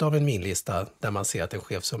mötas av en vinlista där man ser att en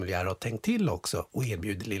chefsommelier har tänkt till också och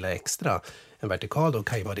erbjuder lilla extra. En vertikal då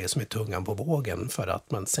kan ju vara det som är tungan på vågen för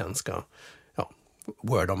att man sen ska,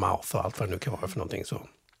 word of mouth och allt vad det nu kan vara för någonting så.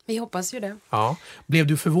 Vi hoppas ju det. Ja. Blev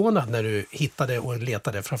du förvånad när du hittade och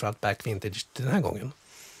letade framförallt Back Vintage den här gången?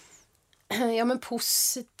 Ja, men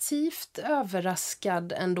positivt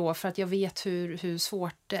överraskad ändå, för att jag vet hur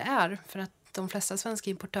svårt det är. För att de flesta svenska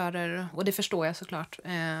importörer, och det förstår jag såklart,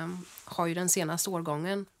 har ju den senaste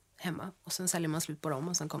årgången hemma. Och sen säljer man slut på dem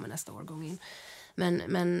och sen kommer nästa årgång in.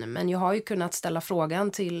 Men jag har ju kunnat ställa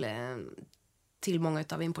frågan till många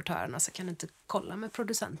av importörerna, så kan inte kolla med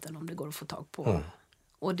producenten om det går att få tag på. Mm.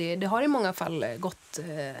 Och det har i många fall gått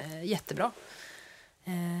jättebra.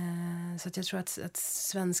 Så att jag tror att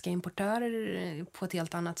svenska importörer på ett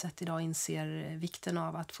helt annat sätt idag inser vikten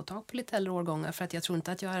av att få tag på lite äldre årgångar. För att jag tror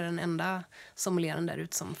inte att jag är den enda sommelieren där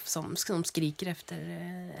ute som skriker efter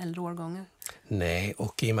äldre årgångar. Nej,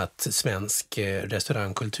 och i och med att svensk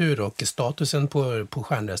restaurangkultur och statusen på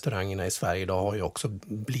stjärnrestaurangerna i Sverige idag har ju också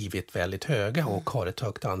blivit väldigt höga och har ett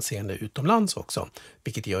högt anseende utomlands också.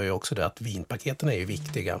 Vilket gör ju också det att vinpaketen är ju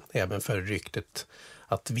viktiga även för ryktet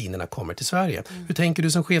att vinerna kommer till Sverige. Hur tänker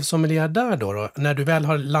du som chefsommelier där då? När du väl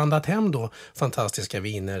har landat hem då fantastiska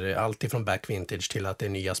viner, allt ifrån Back Vintage till att det är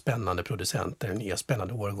nya spännande producenter, nya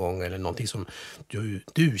spännande årgångar eller någonting som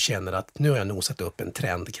du känner att nu har jag nosat upp en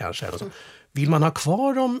trend kanske. Eller så. Vill man ha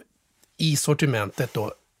kvar dem i sortimentet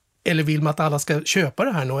då? Eller vill man att alla ska köpa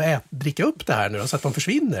det här nu och dricka upp det här nu då, så att de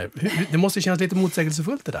försvinner? Det måste kännas lite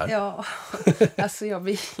motsägelsefullt det där. Ja, alltså jag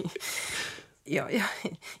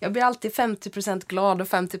blir alltid 50% glad och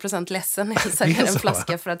 50% ledsen när jag säljer en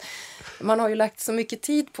flaska, för att man har ju lagt så mycket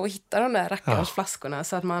tid på att hitta de där rackarns flaskorna,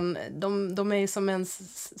 så att de är ju som en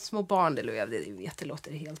små barn. Det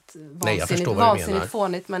låter helt vansinnigt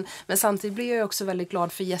fånigt, men samtidigt blir jag också väldigt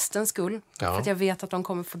glad för gästens skull, för att jag vet att de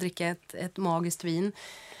kommer få dricka ett magiskt vin.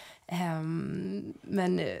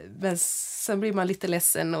 Men sen blir man lite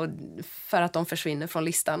ledsen för att de försvinner från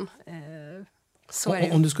listan.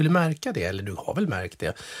 Om du skulle märka det, eller du har väl märkt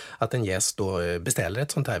det, att en gäst då beställer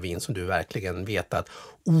ett sånt här vin som du verkligen vet att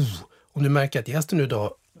om du märker att gästen nu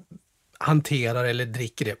då hanterar eller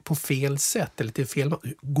dricker det på fel sätt eller till fel,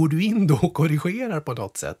 går du in då och korrigerar på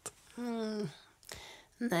något sätt?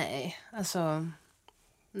 Nej, alltså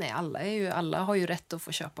alla har ju rätt att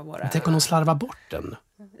få köpa våra... Tänk om de slarvar bort den.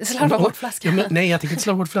 Slarva bort flaskan? Ja, nej, jag tänker inte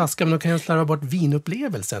slarva bort flaskan, men de kan ju slarva bort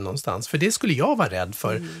vinupplevelsen någonstans. För det skulle jag vara rädd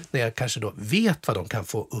för när jag kanske då vet vad de kan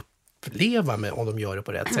få uppleva med om de gör det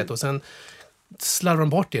på rätt sätt. Och sen slarvar de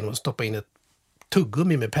bort det och stoppar in ett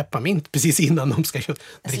tuggummi med pepparmint precis innan de ska dricka.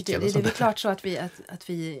 Alltså det är väl klart så att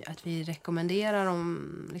vi rekommenderar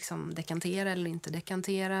om liksom dekantera eller inte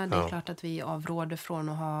dekantera. Det är klart att vi avråder från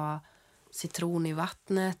att ha citron i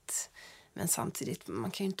vattnet. Men samtidigt,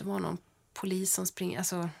 man kan ju inte vara någon polis som springer.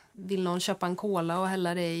 Alltså, vill någon köpa en cola och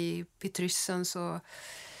hälla det i pitryssen så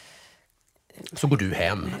går du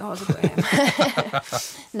hem. Ja, så går jag hem.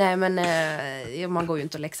 Nej, men man går ju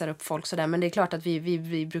inte och läxar upp folk sådär. Men det är klart att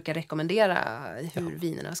vi brukar rekommendera hur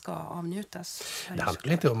vinerna ska avnjutas. Det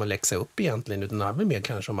handlar inte om att läxa upp egentligen, utan det handlar mer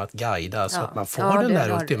kanske om att guida så att man får den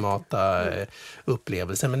där ultimata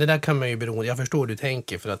upplevelsen. Men det där kan man ju beroende, jag förstår hur du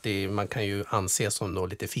tänker, för att man kan ju anses som då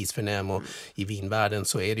lite fisförnäm, och i vinvärlden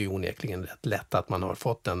så är det ju onekligen rätt lätt att man har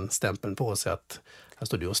fått den stämpeln på sig att här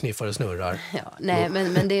står du och sniffar och snurrar. Ja, nej,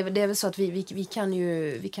 men det är väl så att vi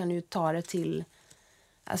kan ju ta det till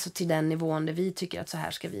Alltså till den nivån där vi tycker att så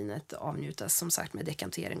här ska vinet avnjutas, som sagt, med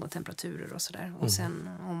dekantering och temperaturer och sådär. Och sen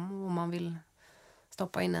om man vill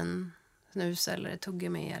stoppa in en snus eller ett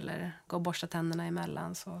tuggummi eller gå och borsta tänderna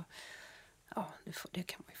emellan, så ja, det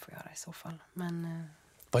kan man ju få göra i så fall. Men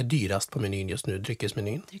vad är dyrast på menyn just nu,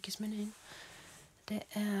 dryckesmenyn? Dryckesmenyn. Det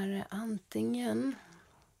är antingen,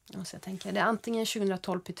 det är antingen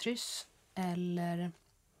 2012 Petrus eller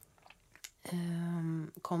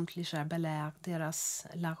Comte Liger Bel Air, deras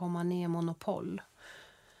La Romanée Monopole,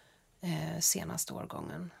 senaste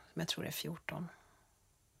årgången, som jag tror är 14.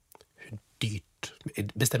 Hur dyrt?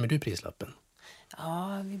 Bestämmer du prislappen?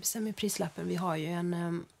 Ja, vi bestämmer prislappen. Vi har ju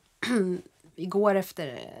vi går efter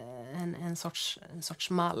en sorts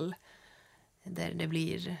mall där det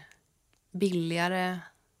blir billigare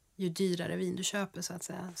ju dyrare vin du köper, så att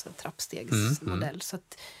säga, så trappstegsmodell. Så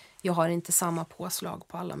att jag har inte samma påslag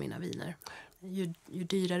på alla mina viner. Ju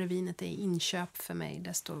dyrare vinet är i inköp för mig,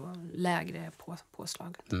 desto lägre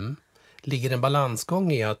påslag. Ligger en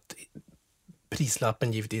balansgång i att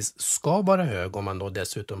prislappen givetvis ska vara hög om man då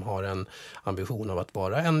dessutom har en ambition av att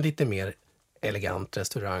vara en lite mer elegant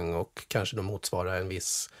restaurang och kanske då motsvara en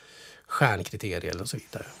viss stjärnkriterie eller så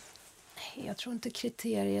vidare? Jag tror inte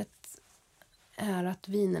kriteriet är att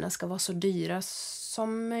vinerna ska vara så dyra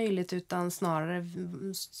som möjligt, utan snarare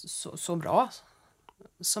så bra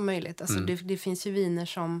som möjligt. Alltså det finns ju viner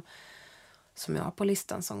som jag har på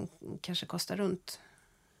listan som kanske kostar runt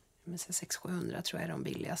 600-700, tror jag är de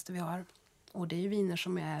billigaste vi har. Och det är ju viner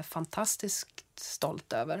som jag är fantastiskt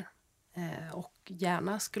stolt över och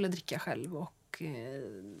gärna skulle dricka själv,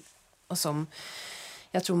 och som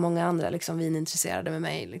jag tror många andra liksom vinintresserade med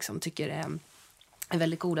mig liksom tycker är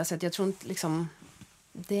väldigt goda. Så att jag tror inte liksom,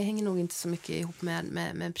 det hänger nog inte så mycket ihop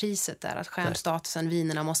med priset där, att stjärnstatusen,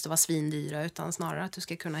 vinerna måste vara svindyra, utan snarare att du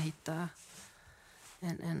ska kunna hitta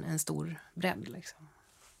en stor bredd liksom.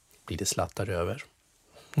 Blir det slattar över?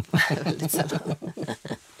 Väldigt sällan.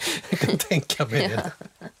 Jag kan tänka mig det.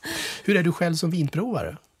 Hur är du själv som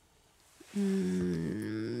vinprovare?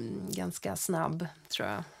 Ganska snabb, tror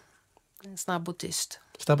jag. Snabb och tyst.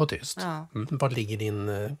 Snabb och tyst? Ja. Var ligger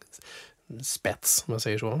din spets, om man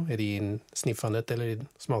säger så? Är det i sniffandet eller i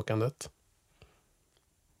smakandet?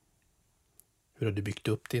 Hur har du byggt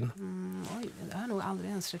upp din? Det har jag nog aldrig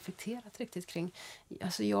ens reflekterat riktigt kring.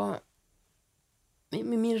 Alltså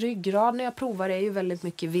min ryggrad när jag provar är ju väldigt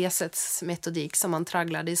mycket Wesets metodik som man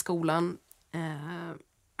tragglade i skolan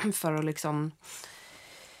för att liksom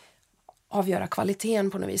avgöra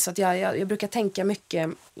kvaliteten på något vis. Så att jag brukar tänka mycket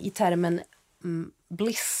i termen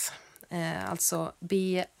bliss. Alltså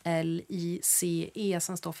BLICE,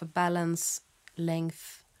 som står för balance, length,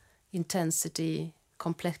 intensity,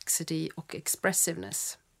 complexity och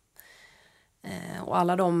expressiveness. Och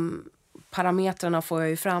alla de parametrarna får jag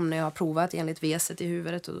ju fram när jag har provat enligt Weset i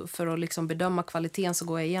huvudet. Och för att liksom bedöma kvaliteten så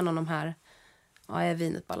går jag igenom de här. Ja, är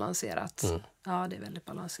vinet balanserat? Ja, det är väldigt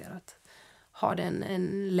balanserat. Har den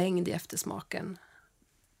en längd i eftersmaken?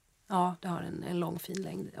 Ja, det har en lång fin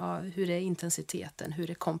längd. Ja, hur är intensiteten? Hur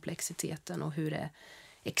är komplexiteten? Och hur är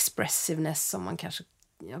expressiveness, som man kanske,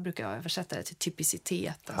 jag brukar översätta det till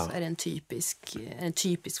typicitet. Alltså, är den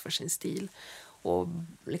typisk för sin stil? Och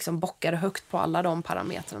liksom bockar högt på alla de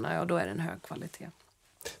parametrarna, ja, då är det en hög kvalitet.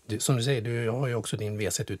 Som du säger, du har ju också din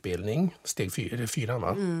V1-utbildning, steg 4,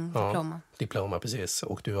 va? Diploma. Diploma, precis.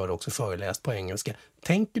 Och du har också föreläst på engelska.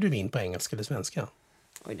 Tänker du vin på engelska eller svenska?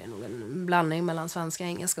 Oj, det är nog en blandning mellan svenska,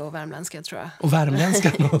 engelska och värmländska, tror jag. Och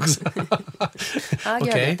värmländska också? Ja, gör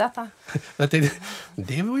okay. detta.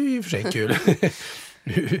 Det var ju i och för sig kul.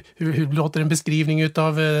 Hur låter en beskrivning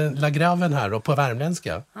av Lagraven här då, på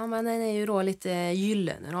värmländska? Ja, men den är ju då lite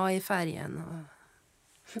gyllene då, i färgen.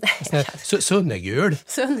 Sunnegul.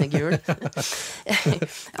 Sunnegul.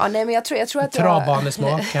 Ja, nej, men jag tror att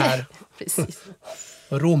Travbanesmak här. Precis.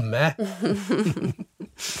 Romme.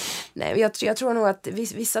 Nej, jag tror nog att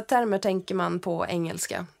vissa termer tänker man på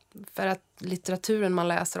engelska. För att litteraturen man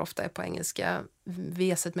läser ofta är på engelska.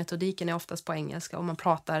 Weset-metodiken är oftast på engelska. Och man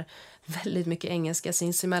pratar väldigt mycket engelska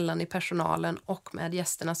sinsemellan i personalen och med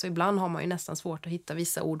gästerna. Så ibland har man ju nästan svårt att hitta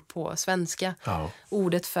vissa ord på svenska. Ja.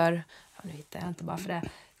 Ordet för, nu hittar jag inte bara för det,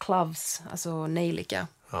 cloves, alltså nejlika.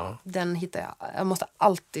 Ja. Den hittar jag måste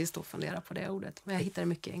alltid stå och fundera på det ordet. Men jag hittar det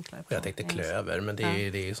mycket enklare på jag tänkte engelska. klöver, men det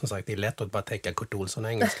är som sagt, det är lätt att bara täcka Kurt Olsson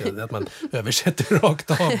engelska. Att man översätter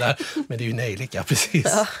rakt av där. Men det är ju nejlika, precis.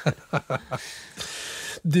 Ja.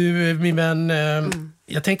 Du, min vän,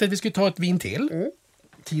 jag tänkte att vi skulle ta ett vin till.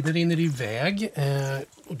 Tiden rinner iväg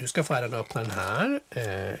och du ska få äran öppna den här.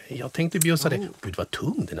 Jag tänkte bjussa dig. Gud, vad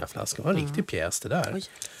tung den här flaskan. Det var en riktig pjäs det där.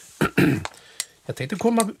 Jag tänkte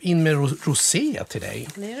komma in med rosé till dig.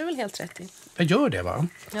 Det är det väl helt rätt i. Jag gör det, va?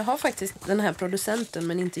 Jag har faktiskt den här producenten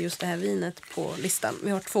men inte just det här vinet på listan.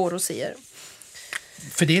 Vi har 2 roséer.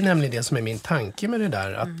 För det är nämligen det som är min tanke med det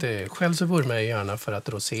där. Att själv så vurmar jag gärna för att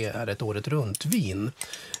rosé är ett året runt vin.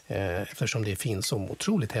 Eftersom det finns så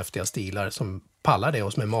otroligt häftiga stilar som pallar det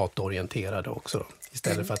och som är matorienterade också.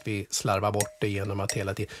 Istället för att vi slarvar bort det genom att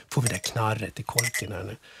hela tiden får vi det knarret i korken här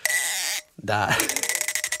nu. Där.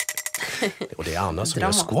 Och det är Anna som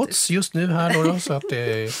gör skotts just nu här då, så att det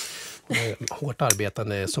är hårt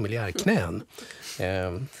arbetande sommelierknän.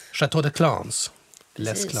 Chateau de Clans,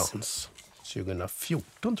 Les Clans,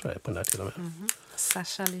 2014 tror jag på den där till och med.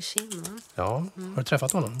 Sacha Lechin, va? Ja, har du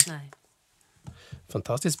träffat honom? Nej.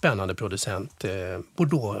 Fantastiskt spännande producent.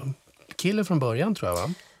 Bordeaux-kille från början tror jag,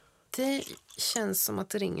 va? Det känns som att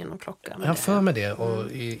det ringer någon klocka. Jag för med det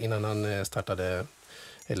och innan han startade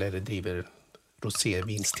eller driver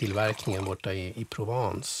rosévinstillverkningen borta i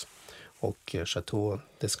Provence och Chateau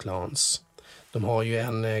des Clans. De har ju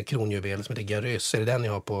en kronjuvel som heter Garus. Är det den ni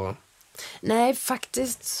har på? Nej,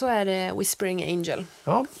 faktiskt så är det Whispering Angel.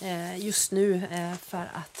 Ja. Just nu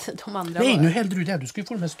för att de andra... Nej, nu hällde du det. Du ska ju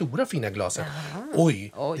få de här stora fina glasen.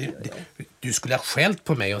 Oj. Du skulle ha skällt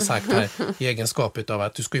på mig och sagt här i egenskap av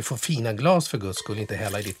att du ska ju få fina glas för Guds skull, inte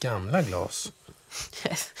hälla i ditt gamla glas.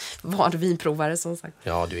 Var vinprovare som sagt.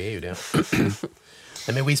 Ja, du är ju det.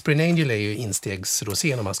 Nej, men Whispering Angel är ju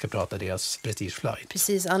instegsrosén om man ska prata deras Prestige Flight.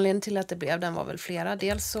 Precis, anledningen till att det blev den var väl flera.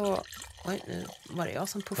 Dels så... Oj, nu var det jag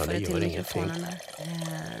som puffade till mikrofonen där.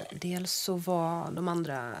 Dels så var de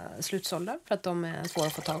andra slutsålda för att de är svåra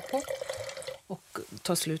att få tag på och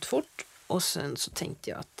ta slut fort. Och sen så tänkte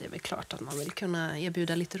jag att det är väl klart att man vill kunna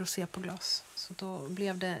erbjuda lite rosé på glas. Så då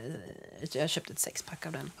blev det, jag köpte ett 6-pack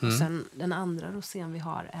av den. Och sen den andra rosén vi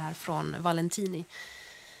har är från Valentini.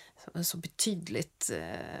 Så betydligt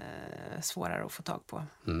svårare att få tag på.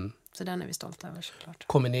 Så den är vi stolta över såklart.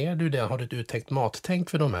 Kombinerar du det? Har du ett uttänkt mattänk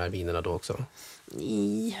för de här vinerna då också?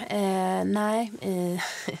 Nej,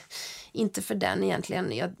 inte för den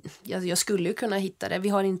egentligen. Jag skulle ju kunna hitta det. Vi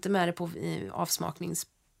har inte med det på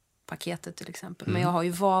avsmakningspaketet till exempel. Men jag har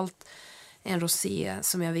ju valt en rosé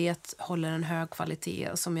som jag vet håller en hög kvalitet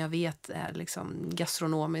och som jag vet är liksom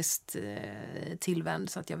gastronomiskt tillvänd,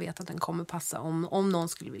 så att jag vet att den kommer passa om någon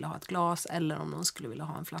skulle vilja ha ett glas eller om någon skulle vilja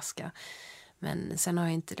ha en flaska. Men sen har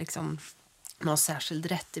jag inte liksom någon särskild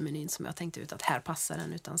rätt i menyn som jag tänkte ut att här passar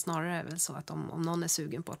den, utan snarare är det väl så att om någon är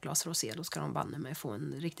sugen på ett glas rosé, då ska de banne mig få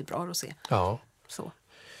en riktigt bra rosé. Ja. Så.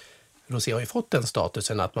 Rosé har ju fått den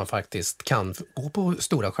statusen att man faktiskt kan gå på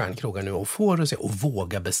stora stjärnkrogar nu och få rosé och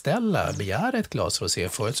våga begära ett glas rosé.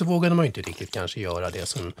 Förut så vågade man ju inte riktigt kanske göra det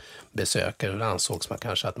som besökare, och då ansågs man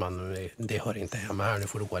kanske att det hör inte hemma här, nu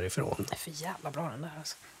får du gå ifrån. Det är för jävla bra den där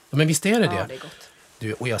alltså. Ja, men visst är det ja, det? Det är gott.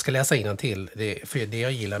 Och jag ska läsa innantill. För det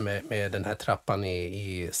jag gillar med den här trappan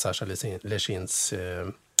i Sacha Lechins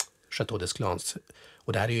Chateau des Clans.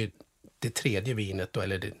 Och det här är ju det tredje vinet, då,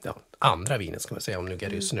 eller det andra vinet ska man säga, om nu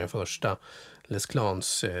Garus är den första. Les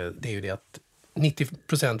Clans, det är ju det att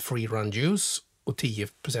 90% free run juice och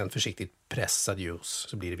 10% försiktigt pressad juice,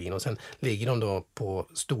 så blir det vin. Och sen ligger de då på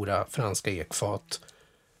stora franska ekfat,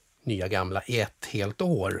 nya gamla, i ett helt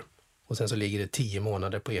år. Och sen så ligger det 10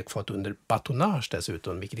 månader på ekfat under batonnage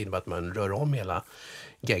dessutom, vilket innebär att man rör om hela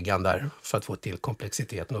geggan där för att få till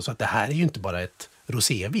komplexiteten. Och så att det här är ju inte bara ett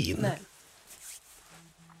rosévin.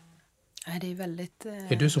 Nej, det är väldigt...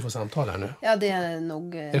 Är du som får samtal här nu? Ja, det är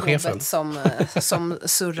nog chefen som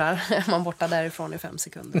surrar. Är man borta därifrån i 5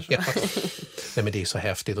 sekunder. Så. Ja. Nej, men det är så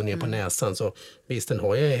häftigt. Och ner på näsan så visst, den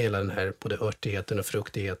har ju hela den här både örtigheten och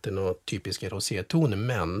fruktigheten och typiska rosétoner,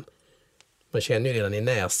 men man känner ju redan i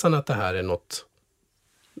näsan att det här är något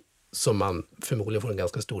som man förmodligen får en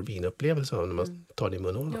ganska stor vinupplevelse av när man tar det i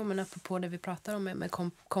munnen. Ja, men apropå det vi pratar om med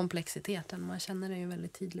komplexiteten. Man känner det ju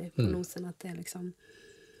väldigt tydligt på nosen att det är liksom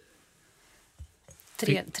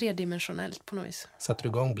tredimensionellt på något vis. Satte du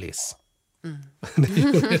igång Bliss?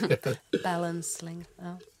 Balance.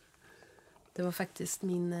 Ja. Det var faktiskt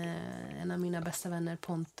en av mina bästa vänner,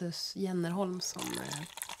 Pontus Jennerholm, som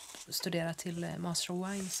studerar till Master of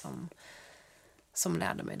Wine, som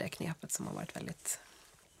lärde mig det knepet, som har varit väldigt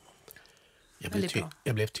bra.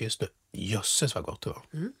 Jag blev tyst nu. Jösses vad gott det var.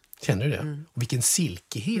 Känner du det? Och vilken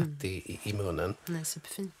silkighet i munnen. Nej,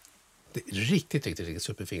 superfin. Det är riktigt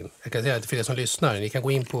superfin. Jag kan säga att för er som lyssnar, ni kan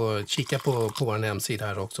gå in kika på vår hemsida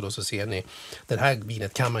här också då, så ser ni. Det här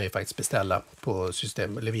vinet kan man ju faktiskt beställa på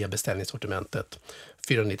system eller via beställningssortimentet.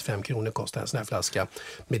 495 kronor kostar en sån här flaska.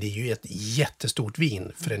 Men det är ju ett jättestort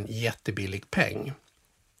vin för en jättebillig peng.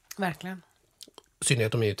 Verkligen. I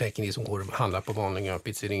synnerhet om det är teknik som går och handlar på vanliga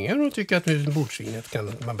pizzerior och tycker att bordsvinet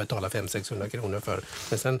kan man betala 500-600 kronor för.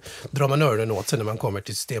 Men sen drar man öronen åt sig när man kommer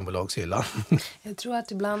till Systembolagshyllan. Jag tror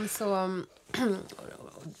att ibland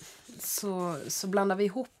så blandar vi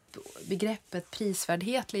ihop begreppet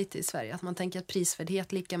prisvärdhet lite i Sverige. Att man tänker att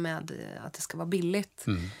prisvärdhet lika med att det ska vara billigt.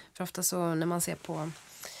 För ofta så när man ser på, man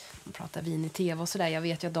pratar vin i tv och sådär, jag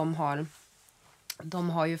vet ju att de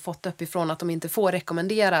har ju fått uppifrån att de inte får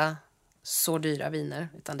rekommendera så dyra viner,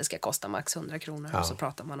 utan det ska kosta max 100 kronor. Ja. Och så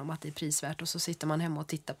pratar man om att det är prisvärt och så sitter man hemma och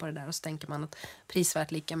tittar på det där och så tänker man att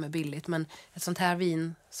prisvärt lika med billigt. Men ett sånt här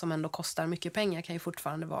vin som ändå kostar mycket pengar kan ju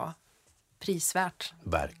fortfarande vara prisvärt.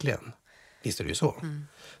 Verkligen. Visst är det ju så.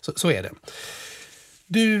 Så är det.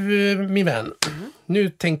 Du, min vän, nu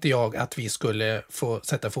tänkte jag att vi skulle få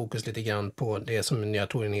sätta fokus lite grann på det som jag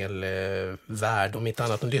tror är en hel värld, om inte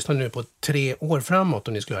annat. Om lyssnar nu på 3 år framåt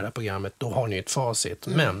och ni skulle göra programmet, då har ni ett facit.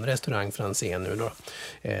 Men Restaurang Franzén nu då.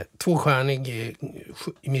 2-stjärnig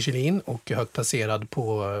i Michelin och högt placerad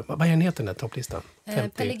på, vad heter den här topplistan?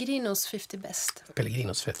 Pellegrinos 50 bäst.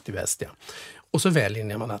 Pellegrinos 50 bäst, ja. Och så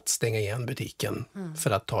väljer man att stänga igen butiken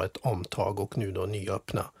för att ta ett omtag och nu då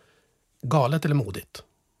nyöppna. Galet eller modigt?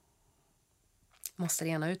 Måste det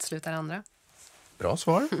ena utesluta det andra? Bra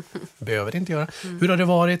svar. Behöver det inte göra. Hur har det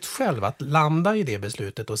varit själv att landa i det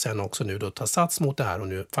beslutet och sen också nu då ta sats mot det här och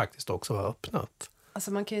nu faktiskt också ha öppnat?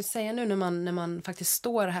 Alltså man kan ju säga nu när man faktiskt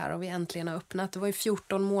står här och vi äntligen har öppnat. Det var ju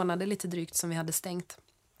 14 månader lite drygt som vi hade stängt.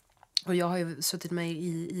 Och jag har ju suttit med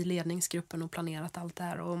i ledningsgruppen och planerat allt det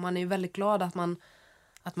här. Och man är ju väldigt glad att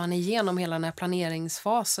man är igenom hela den här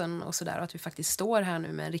planeringsfasen och sådär. Och att vi faktiskt står här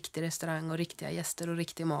nu med en riktig restaurang och riktiga gäster och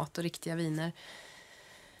riktig mat och riktiga viner.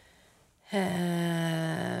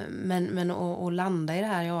 Men att landa i det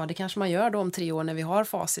här, ja det kanske man gör då om 3 år när vi har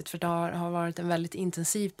facit. För det har varit en väldigt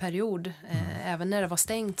intensiv period. Även när det var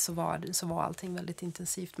stängt så var allting väldigt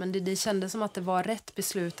intensivt. Men det kändes som att det var rätt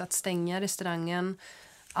beslut att stänga restaurangen.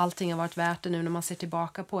 Allting har varit värt det nu när man ser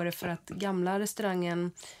tillbaka på det. För att gamla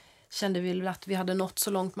restaurangen kände vi att vi hade nått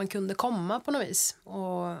så långt man kunde komma på något vis.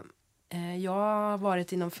 Och jag har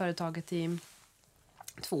varit inom företaget i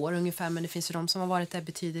 2 år ungefär, men det finns ju de som har varit där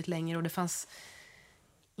betydligt längre och det fanns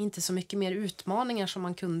inte så mycket mer utmaningar som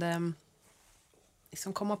man kunde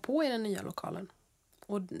liksom komma på i den nya lokalen.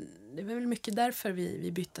 Och det är väl mycket därför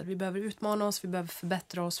vi bytte. Vi behöver utmana oss, vi behöver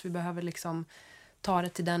förbättra oss, vi behöver liksom ta det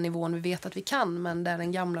till den nivån vi vet att vi kan, men där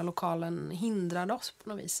den gamla lokalen hindrade oss på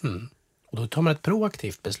något vis. Och då tar man ett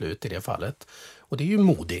proaktivt beslut i det fallet. Och det är ju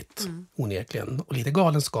modigt, onekligen. Och lite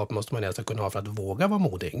galenskap måste man nästan kunna ha för att våga vara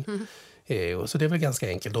modig. Så det är väl ganska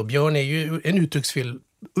enkelt. Och Björn är ju en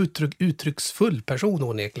uttrycksfull person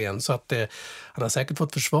onekligen. Så att han har säkert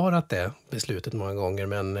fått försvarat det beslutet många gånger.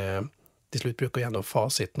 Men till slut brukar ju ändå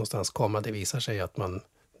facit någonstans komma. Det visar sig att man,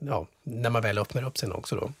 ja, när man väl öppnar upp sen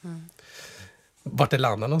också då. Vart det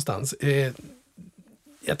landar någonstans.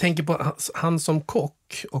 Jag tänker på han som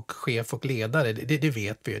kock och chef och ledare, det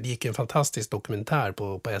vet vi. Det gick en fantastisk dokumentär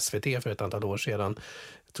på SVT för ett antal år sedan.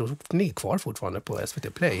 Jag tror ni är kvar fortfarande på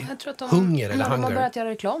SVT Play. Jag tror att Hunger eller Hunger. De har börjat göra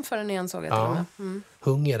reklam för den igen, såg jag till och med.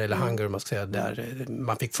 Hunger eller Hunger, man ska säga, där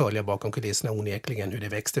man fick följa bakom kulisserna onekligen hur det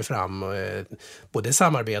växte fram. Både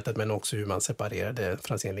samarbetet men också hur man separerade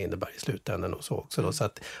Franzén Lindeberg i slutändan och så också. Då. Så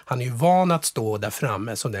att han är ju van att stå där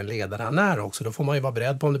framme som den ledare han är också. Då får man ju vara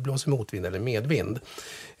beredd på om det blåser motvind eller medvind.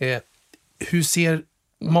 Hur ser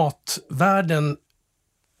matvärlden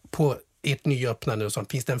på ert nyöppnande och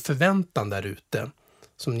sånt? Finns det en förväntan där ute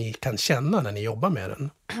som ni kan känna när ni jobbar med den?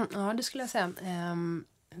 Ja, det skulle jag säga.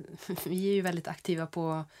 Vi är ju väldigt aktiva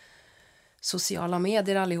på sociala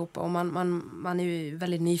medier allihopa och man är ju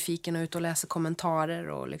väldigt nyfiken och ute och läser kommentarer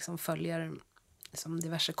och liksom följer liksom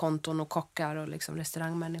diverse konton och kockar och liksom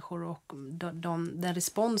restaurangmänniskor och den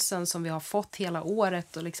responsen som vi har fått hela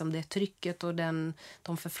året och liksom det trycket och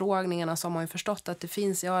de förfrågningarna som man ju förstått att det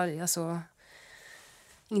finns,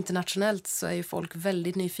 internationellt så är ju folk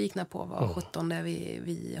väldigt nyfikna på vad 17 det är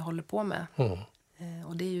vi håller på med.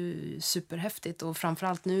 Och det är ju superhäftigt och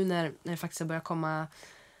framförallt nu när det faktiskt börjar komma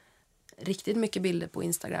riktigt mycket bilder på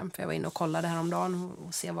Instagram, för jag var inne och kollade häromdagen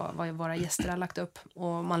och se vad våra gäster har lagt upp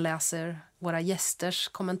och man läser våra gästers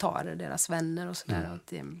kommentarer, deras vänner och sådär. Och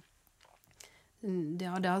det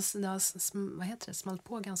har smalt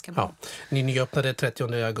på ganska bra. Ja. Ni öppnade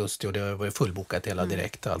 30 augusti och det var ju fullbokat hela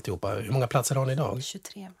direkt alltihopa. Hur många platser har ni idag?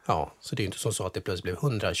 23. Ja, så det är inte så att det plötsligt blev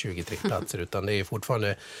 123 platser utan det är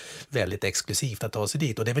fortfarande väldigt exklusivt att ta sig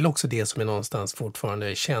dit. Och det är väl också det som är någonstans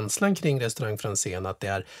fortfarande känslan kring Restaurang Franzén, att det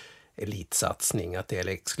är elitsatsning, att det är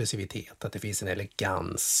exklusivitet, att det finns en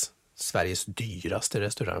elegans. Sveriges dyraste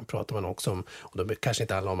restaurang pratar man också om. Och då kanske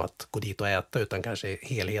inte handlar om att gå dit och äta utan kanske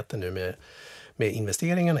helheten nu med med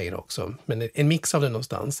investeringarna i det också. Men en mix av det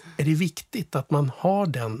någonstans. Är det viktigt att man har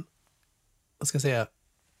den, vad ska jag säga,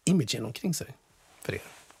 imagen omkring sig för er?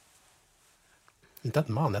 Inte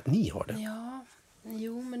att ni har det. Ja,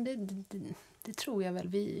 jo men det tror jag väl.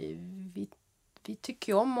 Vi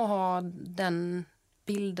tycker om att ha den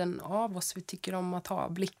bilden av oss. Vi tycker om att ha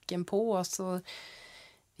blicken på oss. Och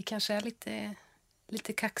vi kanske är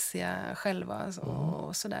lite kaxiga själva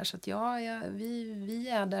och sådär. Så att vi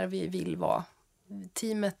är där vi vill vara.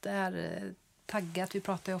 Teamet är taggat. Vi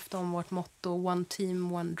pratar ju ofta om vårt motto One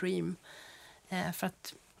Team, One Dream. För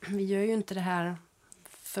att vi gör ju inte det här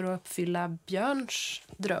för att uppfylla Björns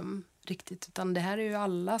dröm riktigt. Utan det här är ju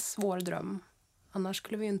allas vår dröm. Annars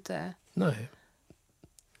skulle vi ju inte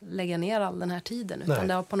lägga ner all den här tiden. Utan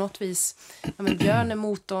det har på något vis... Björn är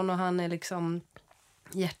motorn och han är liksom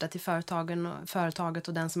hjärtat i företaget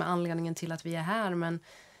och den som är anledningen till att vi är här. Men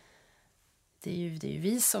det är ju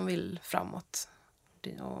vi som vill framåt.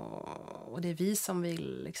 Och det är vi som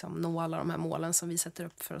vill liksom nå alla de här målen som vi sätter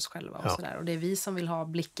upp för oss själva. Och sådär. Och det är vi som vill ha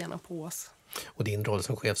blickarna på oss. Och din roll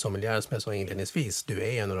som chefsommelier, som jag sa inledningsvis, du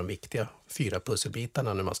är en av de viktiga 4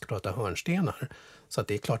 pusselbitarna när man ska prata hörnstenar. Så att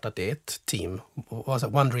det är klart att det är ett team. Alltså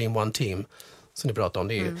one dream, one team som ni pratar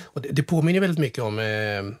om. Och det påminner väldigt mycket om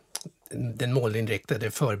den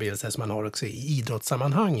målinriktade förberedelser som man har också i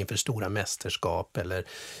idrottssammanhang inför stora mästerskap eller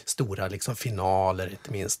stora liksom finaler,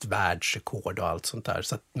 inte minst världsrekord och allt sånt där.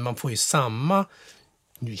 Så att man får ju samma,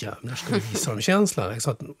 nu jävlar ska vi visa dem känslan,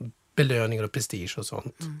 liksom, belöningar och prestige och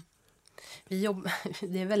sånt.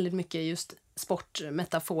 Det är väldigt mycket just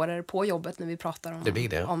sportmetaforer på jobbet när vi pratar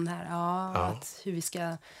om det här. Att hur vi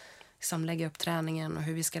ska liksom lägga upp träningen och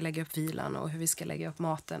hur vi ska lägga upp vilan och hur vi ska lägga upp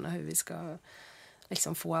maten och hur vi ska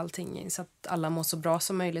liksom få allting så att alla mår så bra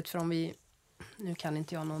som möjligt. För nu kan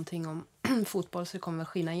inte jag någonting om fotboll så det kommer väl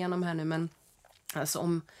skina igenom här nu, men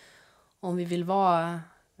alltså om vi vill vara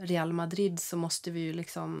Real Madrid så måste vi ju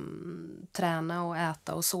liksom träna och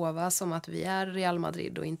äta och sova som att vi är Real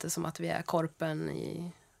Madrid och inte som att vi är Korpen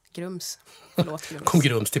i Grums. Förlåt, Grums. Kom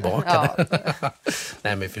Grums tillbaka.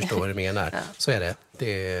 Nej, men förstår vad du menar. Så är det.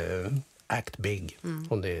 Det är act big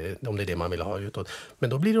om det är det man vill ha utåt. Men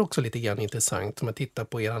då blir det också lite grann intressant om man tittar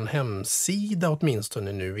på er hemsida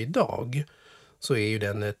åtminstone nu idag. Så är ju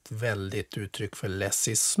den ett väldigt uttryck för less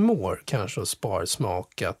is more, kanske, och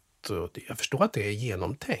sparsmakat. Och jag förstår att det är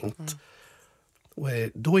genomtänkt. Och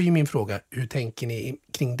då är ju min fråga, hur tänker ni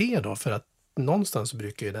kring det då? För att någonstans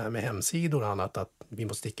brukar ju det här med hemsidor och annat att vi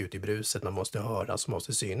måste sticka ut i bruset, man måste höras,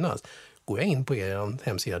 måste synas. Går jag in på er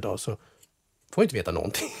hemsida då så får jag inte veta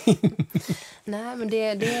någonting. Nej, men det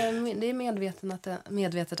är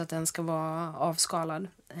medvetet att den ska vara avskalad.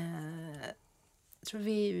 Jag tror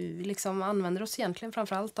vi liksom använder oss egentligen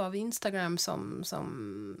framförallt av Instagram som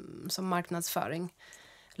marknadsföring.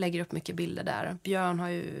 Lägger upp mycket bilder där. Björn har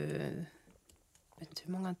ju, vet inte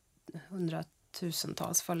hur många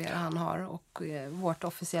 100,000-tals följare han har. Och vårt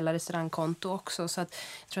officiella restaurangkonto också. Så att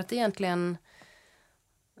jag tror att det är egentligen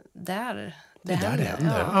där det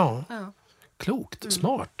händer. Ja. Klokt,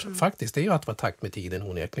 smart. Faktiskt, det är ju att vara takt med tiden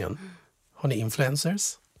onekligen. Har ni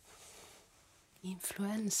influencers?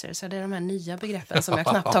 Influencers, så det är de här nya begreppen som jag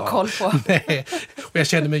knappt har koll på. Nej, och jag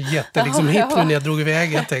kände mig hip nu när jag drog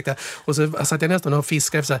iväg. Jag tänkte, och så satt jag nästan och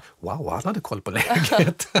fiskade och så här, wow, han hade koll på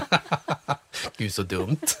läget. Gud, så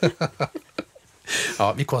dumt.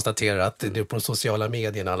 Ja, vi konstaterar att det är på de sociala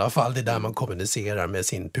medierna i alla fall, det är där man kommunicerar med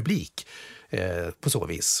sin publik. På så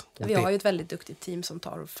vis. Vi har ju ett väldigt duktigt team som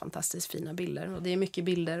tar fantastiskt fina bilder. Och det är mycket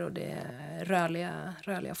bilder och det är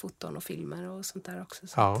rörliga foton och filmer och sånt där också.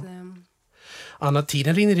 Så att, Anna,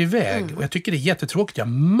 tiden rinner iväg och jag tycker det är jättetråkigt. Jag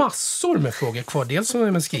har massor med frågor kvar. Dels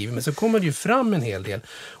som man skriver, men så kommer det ju fram en hel del.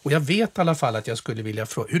 Och jag vet i alla fall att jag skulle vilja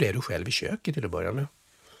fråga, hur är du själv i köket till att börja med?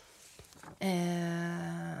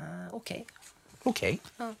 Okej.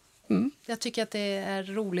 Ja. Jag tycker att det är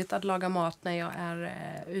roligt att laga mat när jag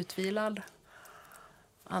är utvilad.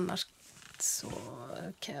 Annars så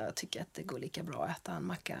kan jag tycka att det går lika bra att äta en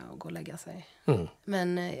macka och gå och lägga sig.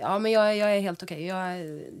 Men jag är helt okej.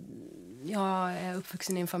 Jag är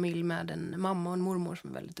uppvuxen i en familj med en mamma och en mormor som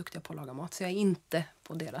är väldigt duktiga på att laga mat. Så jag är inte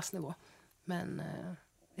på deras nivå. Men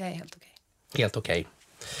jag är helt okej. Helt okej.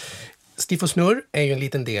 Sniff och snurr är ju en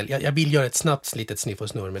liten del. Jag vill göra ett snabbt litet sniff och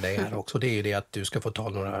snurr med dig här också. Det är ju det att du ska få ta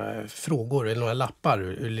några frågor eller några lappar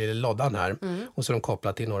ur lådan här. Och så är de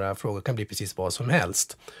kopplat till några frågor. Det kan bli precis vad som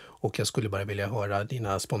helst. Och jag skulle bara vilja höra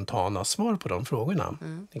dina spontana svar på de frågorna.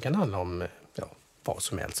 Det kan handla om vad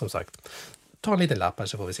som helst som sagt. Ta en liten lapp här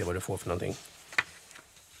så får vi se vad du får för någonting.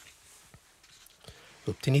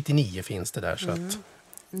 Upp till 99 finns det där så att...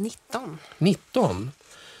 19. 19?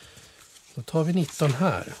 Då tar vi 19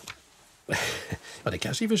 här. Ja, det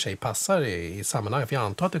kanske i och för sig passar i sammanhanget. För jag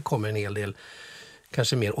antar att det kommer en hel del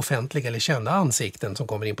kanske mer offentliga eller kända ansikten som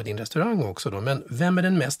kommer in på din restaurang också då. Men vem är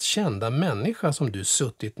den mest kända människa som du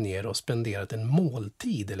suttit ner och spenderat en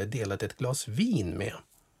måltid eller delat ett glas vin med?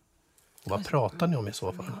 Och vad pratar ni om i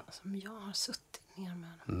så fall? Som jag har suttit ner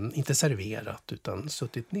med. Inte serverat, utan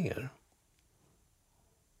suttit ner.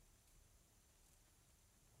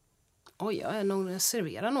 Oj, jag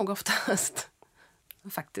serverar nog oftast.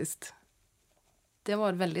 Faktiskt. Det var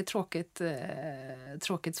ett väldigt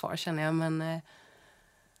tråkigt svar, känner jag. Men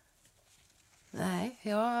nej,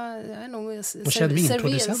 jag är nog... Och känd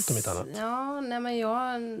vinproducent om inte annat. Ja, nej men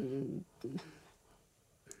jag...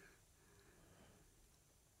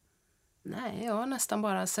 Nej, jag har nästan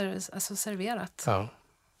bara serverat. Ja.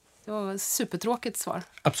 Det var ett supertråkigt svar.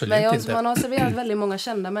 Absolut men inte. Man har serverat väldigt många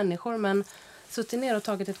kända människor, men suttit ner och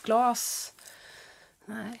tagit ett glas...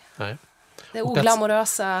 Nej. Det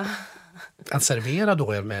oglamorösa... Att servera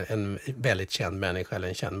då en väldigt känd människa eller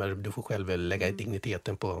en känd, men du får själv lägga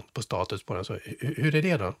digniteten på status på den. Så, hur är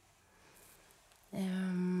det då?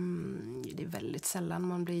 Det är väldigt sällan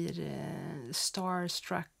man blir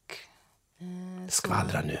starstruck.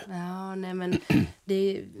 Skvallra nu. Ja, nej men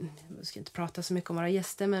jag ska inte prata så mycket om våra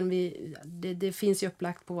gäster, men det finns ju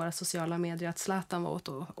upplagt på våra sociala medier att Zlatan var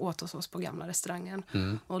åt hos oss på gamla restaurangen.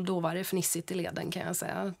 Och då var det fnissigt i leden, kan jag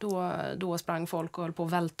säga. Då sprang folk och höll på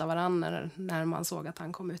att välta varandra när man såg att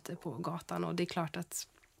han kom ute på gatan. Och det är klart att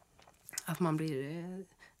man blir...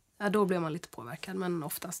 Ja, då blir man lite påverkad, men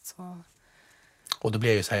oftast så... Och då blir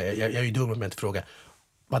jag ju så här, jag är ju dum om jag inte frågar,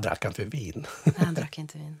 vad drack han för vin? Nej, han drack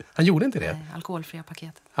inte vin. Han gjorde inte det? Nej, alkoholfria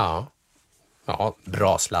paketet. Ja,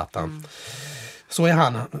 bra Zlatan. Så är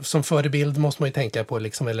han. Som förebild måste man ju tänka på,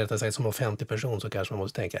 liksom, eller rättare sagt som offentlig person så kanske man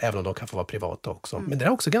måste tänka, även om de kan få vara privata också. Men det är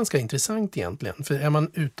också ganska intressant egentligen. För är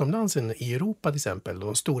man utomlands i Europa till exempel,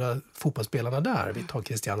 de stora fotbollsspelarna där, vi tar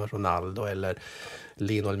Cristiano Ronaldo eller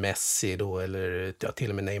Lionel Messi då, eller till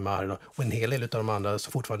och med Neymar då, och en hel del av de andra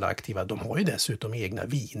som fortfarande är aktiva, de har ju dessutom egna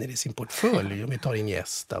viner i sin portfölj. Om vi tar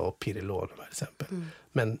Iniesta och Pirlo till exempel.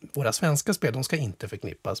 Men våra svenska spel, de ska inte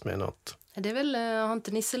förknippas med något. Det är väl, har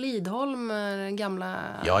inte Nisse Lidholm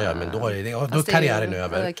gamla... Ja, men då är karriären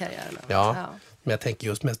över. Ja, men jag tänker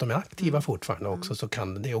just medan de är aktiva fortfarande också så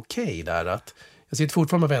kan det är okej där att... Jag sitter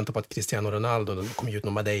fortfarande och väntar på att Cristiano Ronaldo kommer ut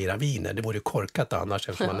någon Madeira-viner. Det vore ju korkat annars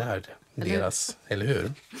eftersom man är deras, eller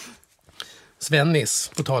hur?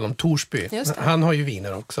 Svennis, på tal om Torsby. Han har ju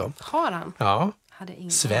viner också. Har han? Ja.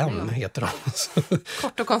 Sven heter han.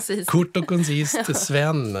 Kort och koncist.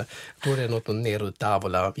 Sven. Jag tror det är något Nero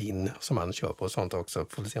Tavola vin som han köper och sånt också.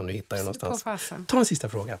 Får se om du hittar det någonstans. Ta en sista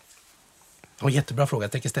fråga. Jättebra fråga.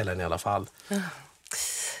 Jag tänker ställa den i alla fall.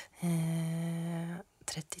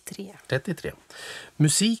 33.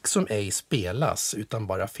 Musik som ej spelas utan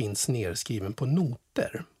bara finns nerskriven på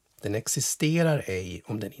noter. Den existerar ej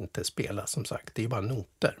om den inte spelas, som sagt. Det är ju bara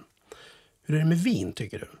noter. Hur är det med vin,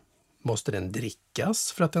 tycker du? Måste den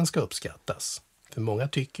drickas för att den ska uppskattas? För många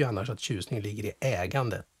tycker ju annars att tjusningen ligger i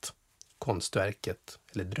ägandet, konstverket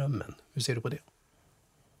eller drömmen. Hur ser du på det?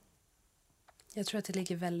 Jag tror att det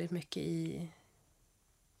ligger väldigt mycket i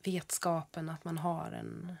vetskapen att man har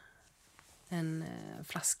en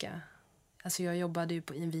flaska. Alltså jag jobbade ju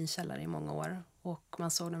i en vinkällare i många år och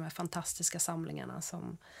man såg de här fantastiska samlingarna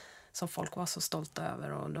som folk var så stolta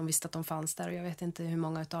över och de visste att de fanns där och jag vet inte hur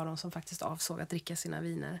många av dem som faktiskt avsåg att dricka sina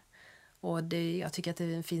viner. Och jag tycker att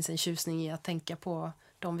det finns en tjusning i att tänka på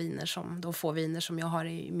de få viner som jag har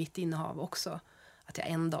i mitt innehav också. Att jag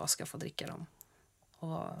en dag ska få dricka dem.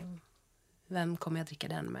 Och vem kommer jag dricka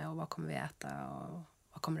den med och vad kommer vi äta och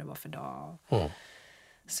vad kommer det vara för dag?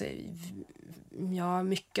 Så ja,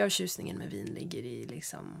 mycket av tjusningen med vin ligger i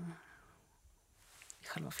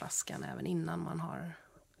själva flaskan även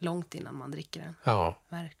långt innan man dricker den. Ja.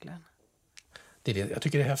 Verkligen. Jag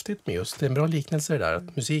tycker det är häftigt med just. Det är en bra liknelse det där.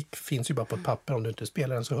 Att musik finns ju bara på ett papper. Om du inte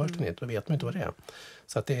spelar den så hörs den inte. Då vet man inte vad det är.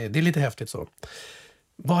 Så att det är lite häftigt så.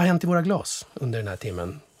 Vad har hänt i våra glas under den här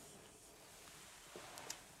timmen?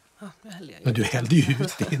 Ja, hällde jag men du hällde ju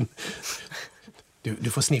ut din.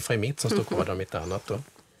 Du får sniffa i mitt som står kvar om inte annat då.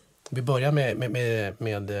 Vi börjar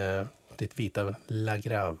med ditt vita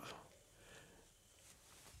Lagrave.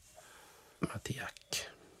 Mattiak.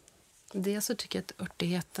 Det så tycker jag att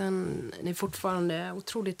örtigheten är fortfarande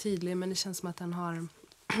otroligt tydlig men det känns som att den har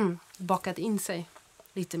bakat in sig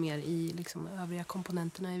lite mer i övriga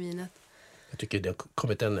komponenterna i vinet. Jag tycker det har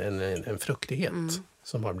kommit en fruktighet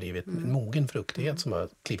som har blivit en mogen fruktighet som har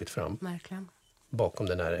klivit fram. Verkligen. Bakom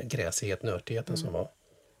den här gräsighet, nörtigheten som var.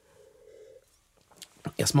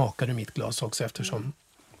 Jag smakade mitt glas också eftersom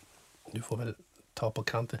du får väl ta på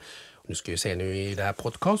kanten. Nu ska jag säga nu i det här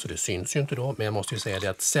podcast, så det syns ju inte då, men jag måste ju säga det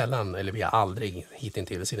att sällan, eller vi har aldrig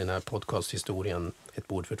hittills i den här podcasthistorien ett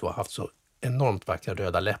bord för två haft så enormt vackra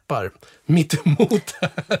röda läppar mitt emot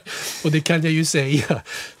här. Och det kan jag ju säga.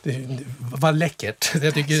 Det var läckert.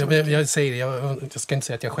 Jag ska inte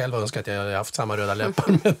säga att jag själv önskar att jag hade haft samma röda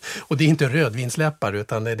läppar. Men, och det är inte rödvinsläppar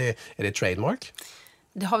utan är det trademark?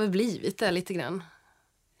 Det har väl blivit det lite grann.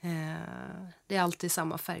 Det är alltid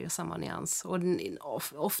samma färg och samma nyans. Och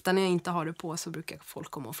ofta när jag inte har det på så brukar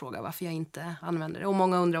folk komma och fråga varför jag inte använder det. Och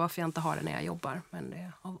många undrar varför jag inte har det när jag jobbar. Men det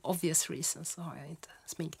är av obvious reasons så har jag inte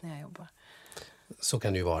smink när jag jobbar. Så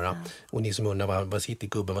kan det ju vara. Och ni som undrar vad sitter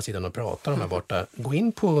gubben, vad sitter han och pratar om här borta. Gå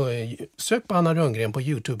in på, sök på Anna Rönngren på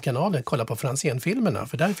YouTube-kanalen, kolla på Franzén-filmerna.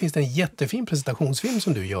 För där finns det en jättefin presentationsfilm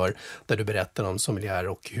som du gör. Där du berättar om sommelier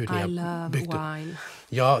och hur ni har byggt upp. Wine.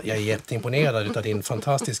 Ja, jag är jätteimponerad av din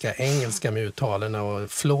fantastiska engelska med uttalarna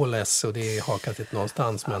och flawless och det är hakat inte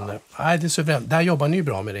någonstans. Men det är så där jobbar ni ju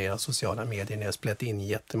bra med era sociala medier. Ni har splätt in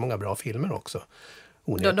jättemånga bra filmer också.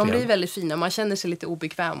 De blir väldigt fina. Man känner sig lite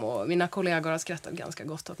obekväm och mina kollegor har skrattat ganska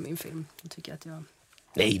gott åt min film. Jag tycker att jag...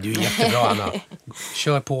 Nej, du är jättebra, Anna.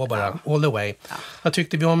 Kör på bara. All the way. Ja. Vad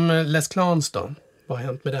tyckte vi om Les Clans då? Vad har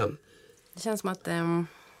hänt med den? Det känns som att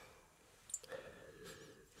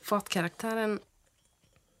fatkaraktären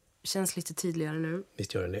känns lite tydligare nu.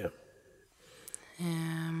 Visst gör den det?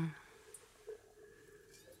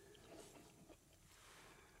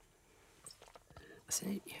 Alltså,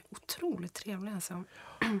 det är otroligt trevligt alltså.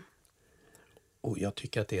 Och jag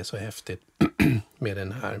tycker att det är så häftigt med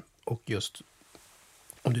den här. Och just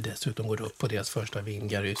om du dessutom går upp på deras första vin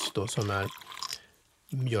Garys då, som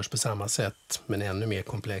görs på samma sätt men ännu mer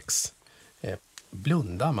komplex.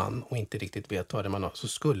 Blundar man och inte riktigt vet vad det man har så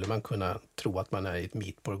skulle man kunna tro att man är i ett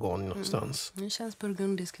Meat Bourgogne någonstans. Det känns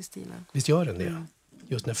burgundisk i stilen. Visst gör den det?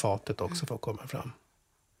 Just när fatet också får komma fram.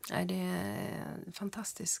 Nej, det är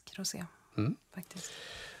fantastisk rosé. Faktiskt.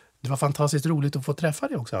 Det var fantastiskt roligt att få träffa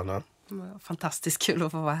dig också, Anna. Det var fantastiskt kul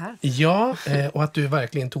att få vara här. Ja, och att du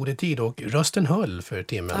verkligen tog dig tid och rösten höll för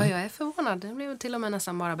timmen. Ja, jag är förvånad. Det blev till och med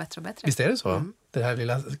nästan bara bättre och bättre. Visst är det så? Det här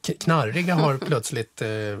lilla knarriga har plötsligt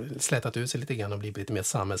slätat ut sig lite grann och blivit lite mer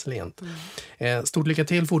samhällslent. Stort lycka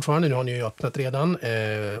till fortfarande. Nu har ni ju öppnat redan.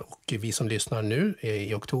 Och vi som lyssnar nu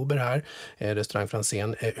i oktober här, restaurang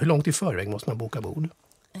Franzén. Hur långt i förväg måste man boka bord?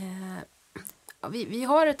 Vi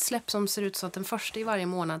har ett släpp som ser ut så att den första i varje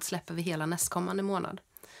månad släpper vi hela nästkommande månad.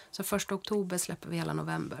 Så 1 oktober släpper vi hela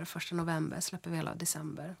november, 1 november släpper vi hela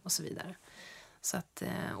december och så vidare. Så att,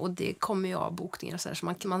 och det kommer ju av bokningar och så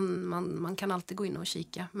man kan alltid gå in och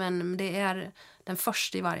kika. Men det är den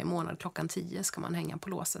första i varje månad 10:00 ska man hänga på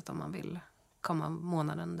låset om man vill komma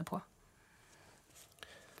månaden på.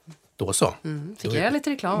 Då så. Fick jag lite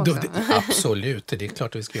reklam också? Absolut, det är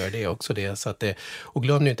klart att vi ska göra det också. Så att, och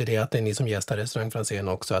glöm nu inte det att det är ni som gästar restaurang Franzén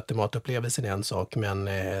också, att matupplevelsen är en sak, men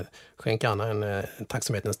skänk Anna en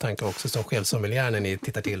tacksamhetens tanke också som självsommelier när ni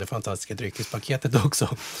tittar till det fantastiska dryckespaketet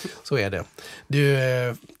också. Så är det. Du,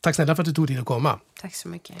 tack snälla för att du tog tid att komma. Tack så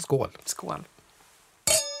mycket. Skål. Skål.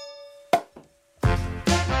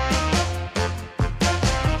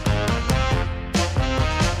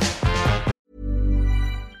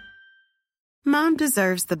 Mom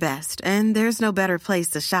deserves the best, and there's no better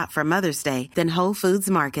place to shop for Mother's Day than Whole Foods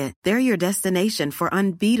Market. They're your destination for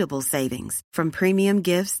unbeatable savings, from premium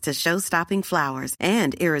gifts to show-stopping flowers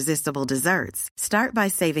and irresistible desserts. Start by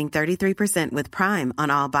saving 33% with Prime on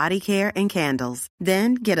all body care and candles.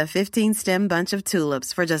 Then get a 15-stem bunch of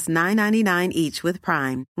tulips for just $9.99 each with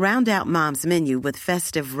Prime. Round out Mom's menu with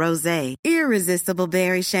festive rosé, irresistible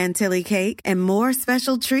berry chantilly cake, and more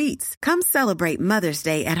special treats. Come celebrate Mother's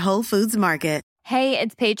Day at Whole Foods Market. Hey,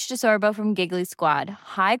 it's Paige DeSorbo from Giggly Squad.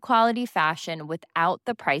 High quality fashion without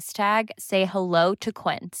the price tag. Say hello to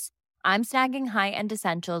Quince. I'm snagging high-end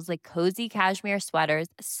essentials like cozy cashmere sweaters,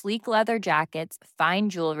 sleek leather jackets, fine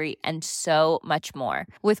jewelry, and so much more.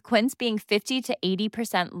 With Quince being 50 to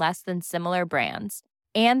 80% less than similar brands.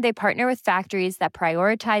 And they partner with factories that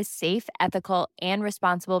prioritize safe, ethical, and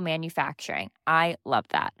responsible manufacturing. I love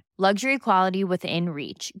that. Luxury quality within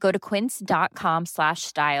reach. Go to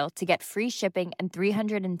quince.com/style to get free shipping and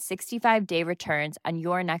 365-day returns on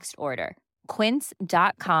your next order.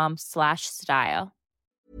 Quince.com/style.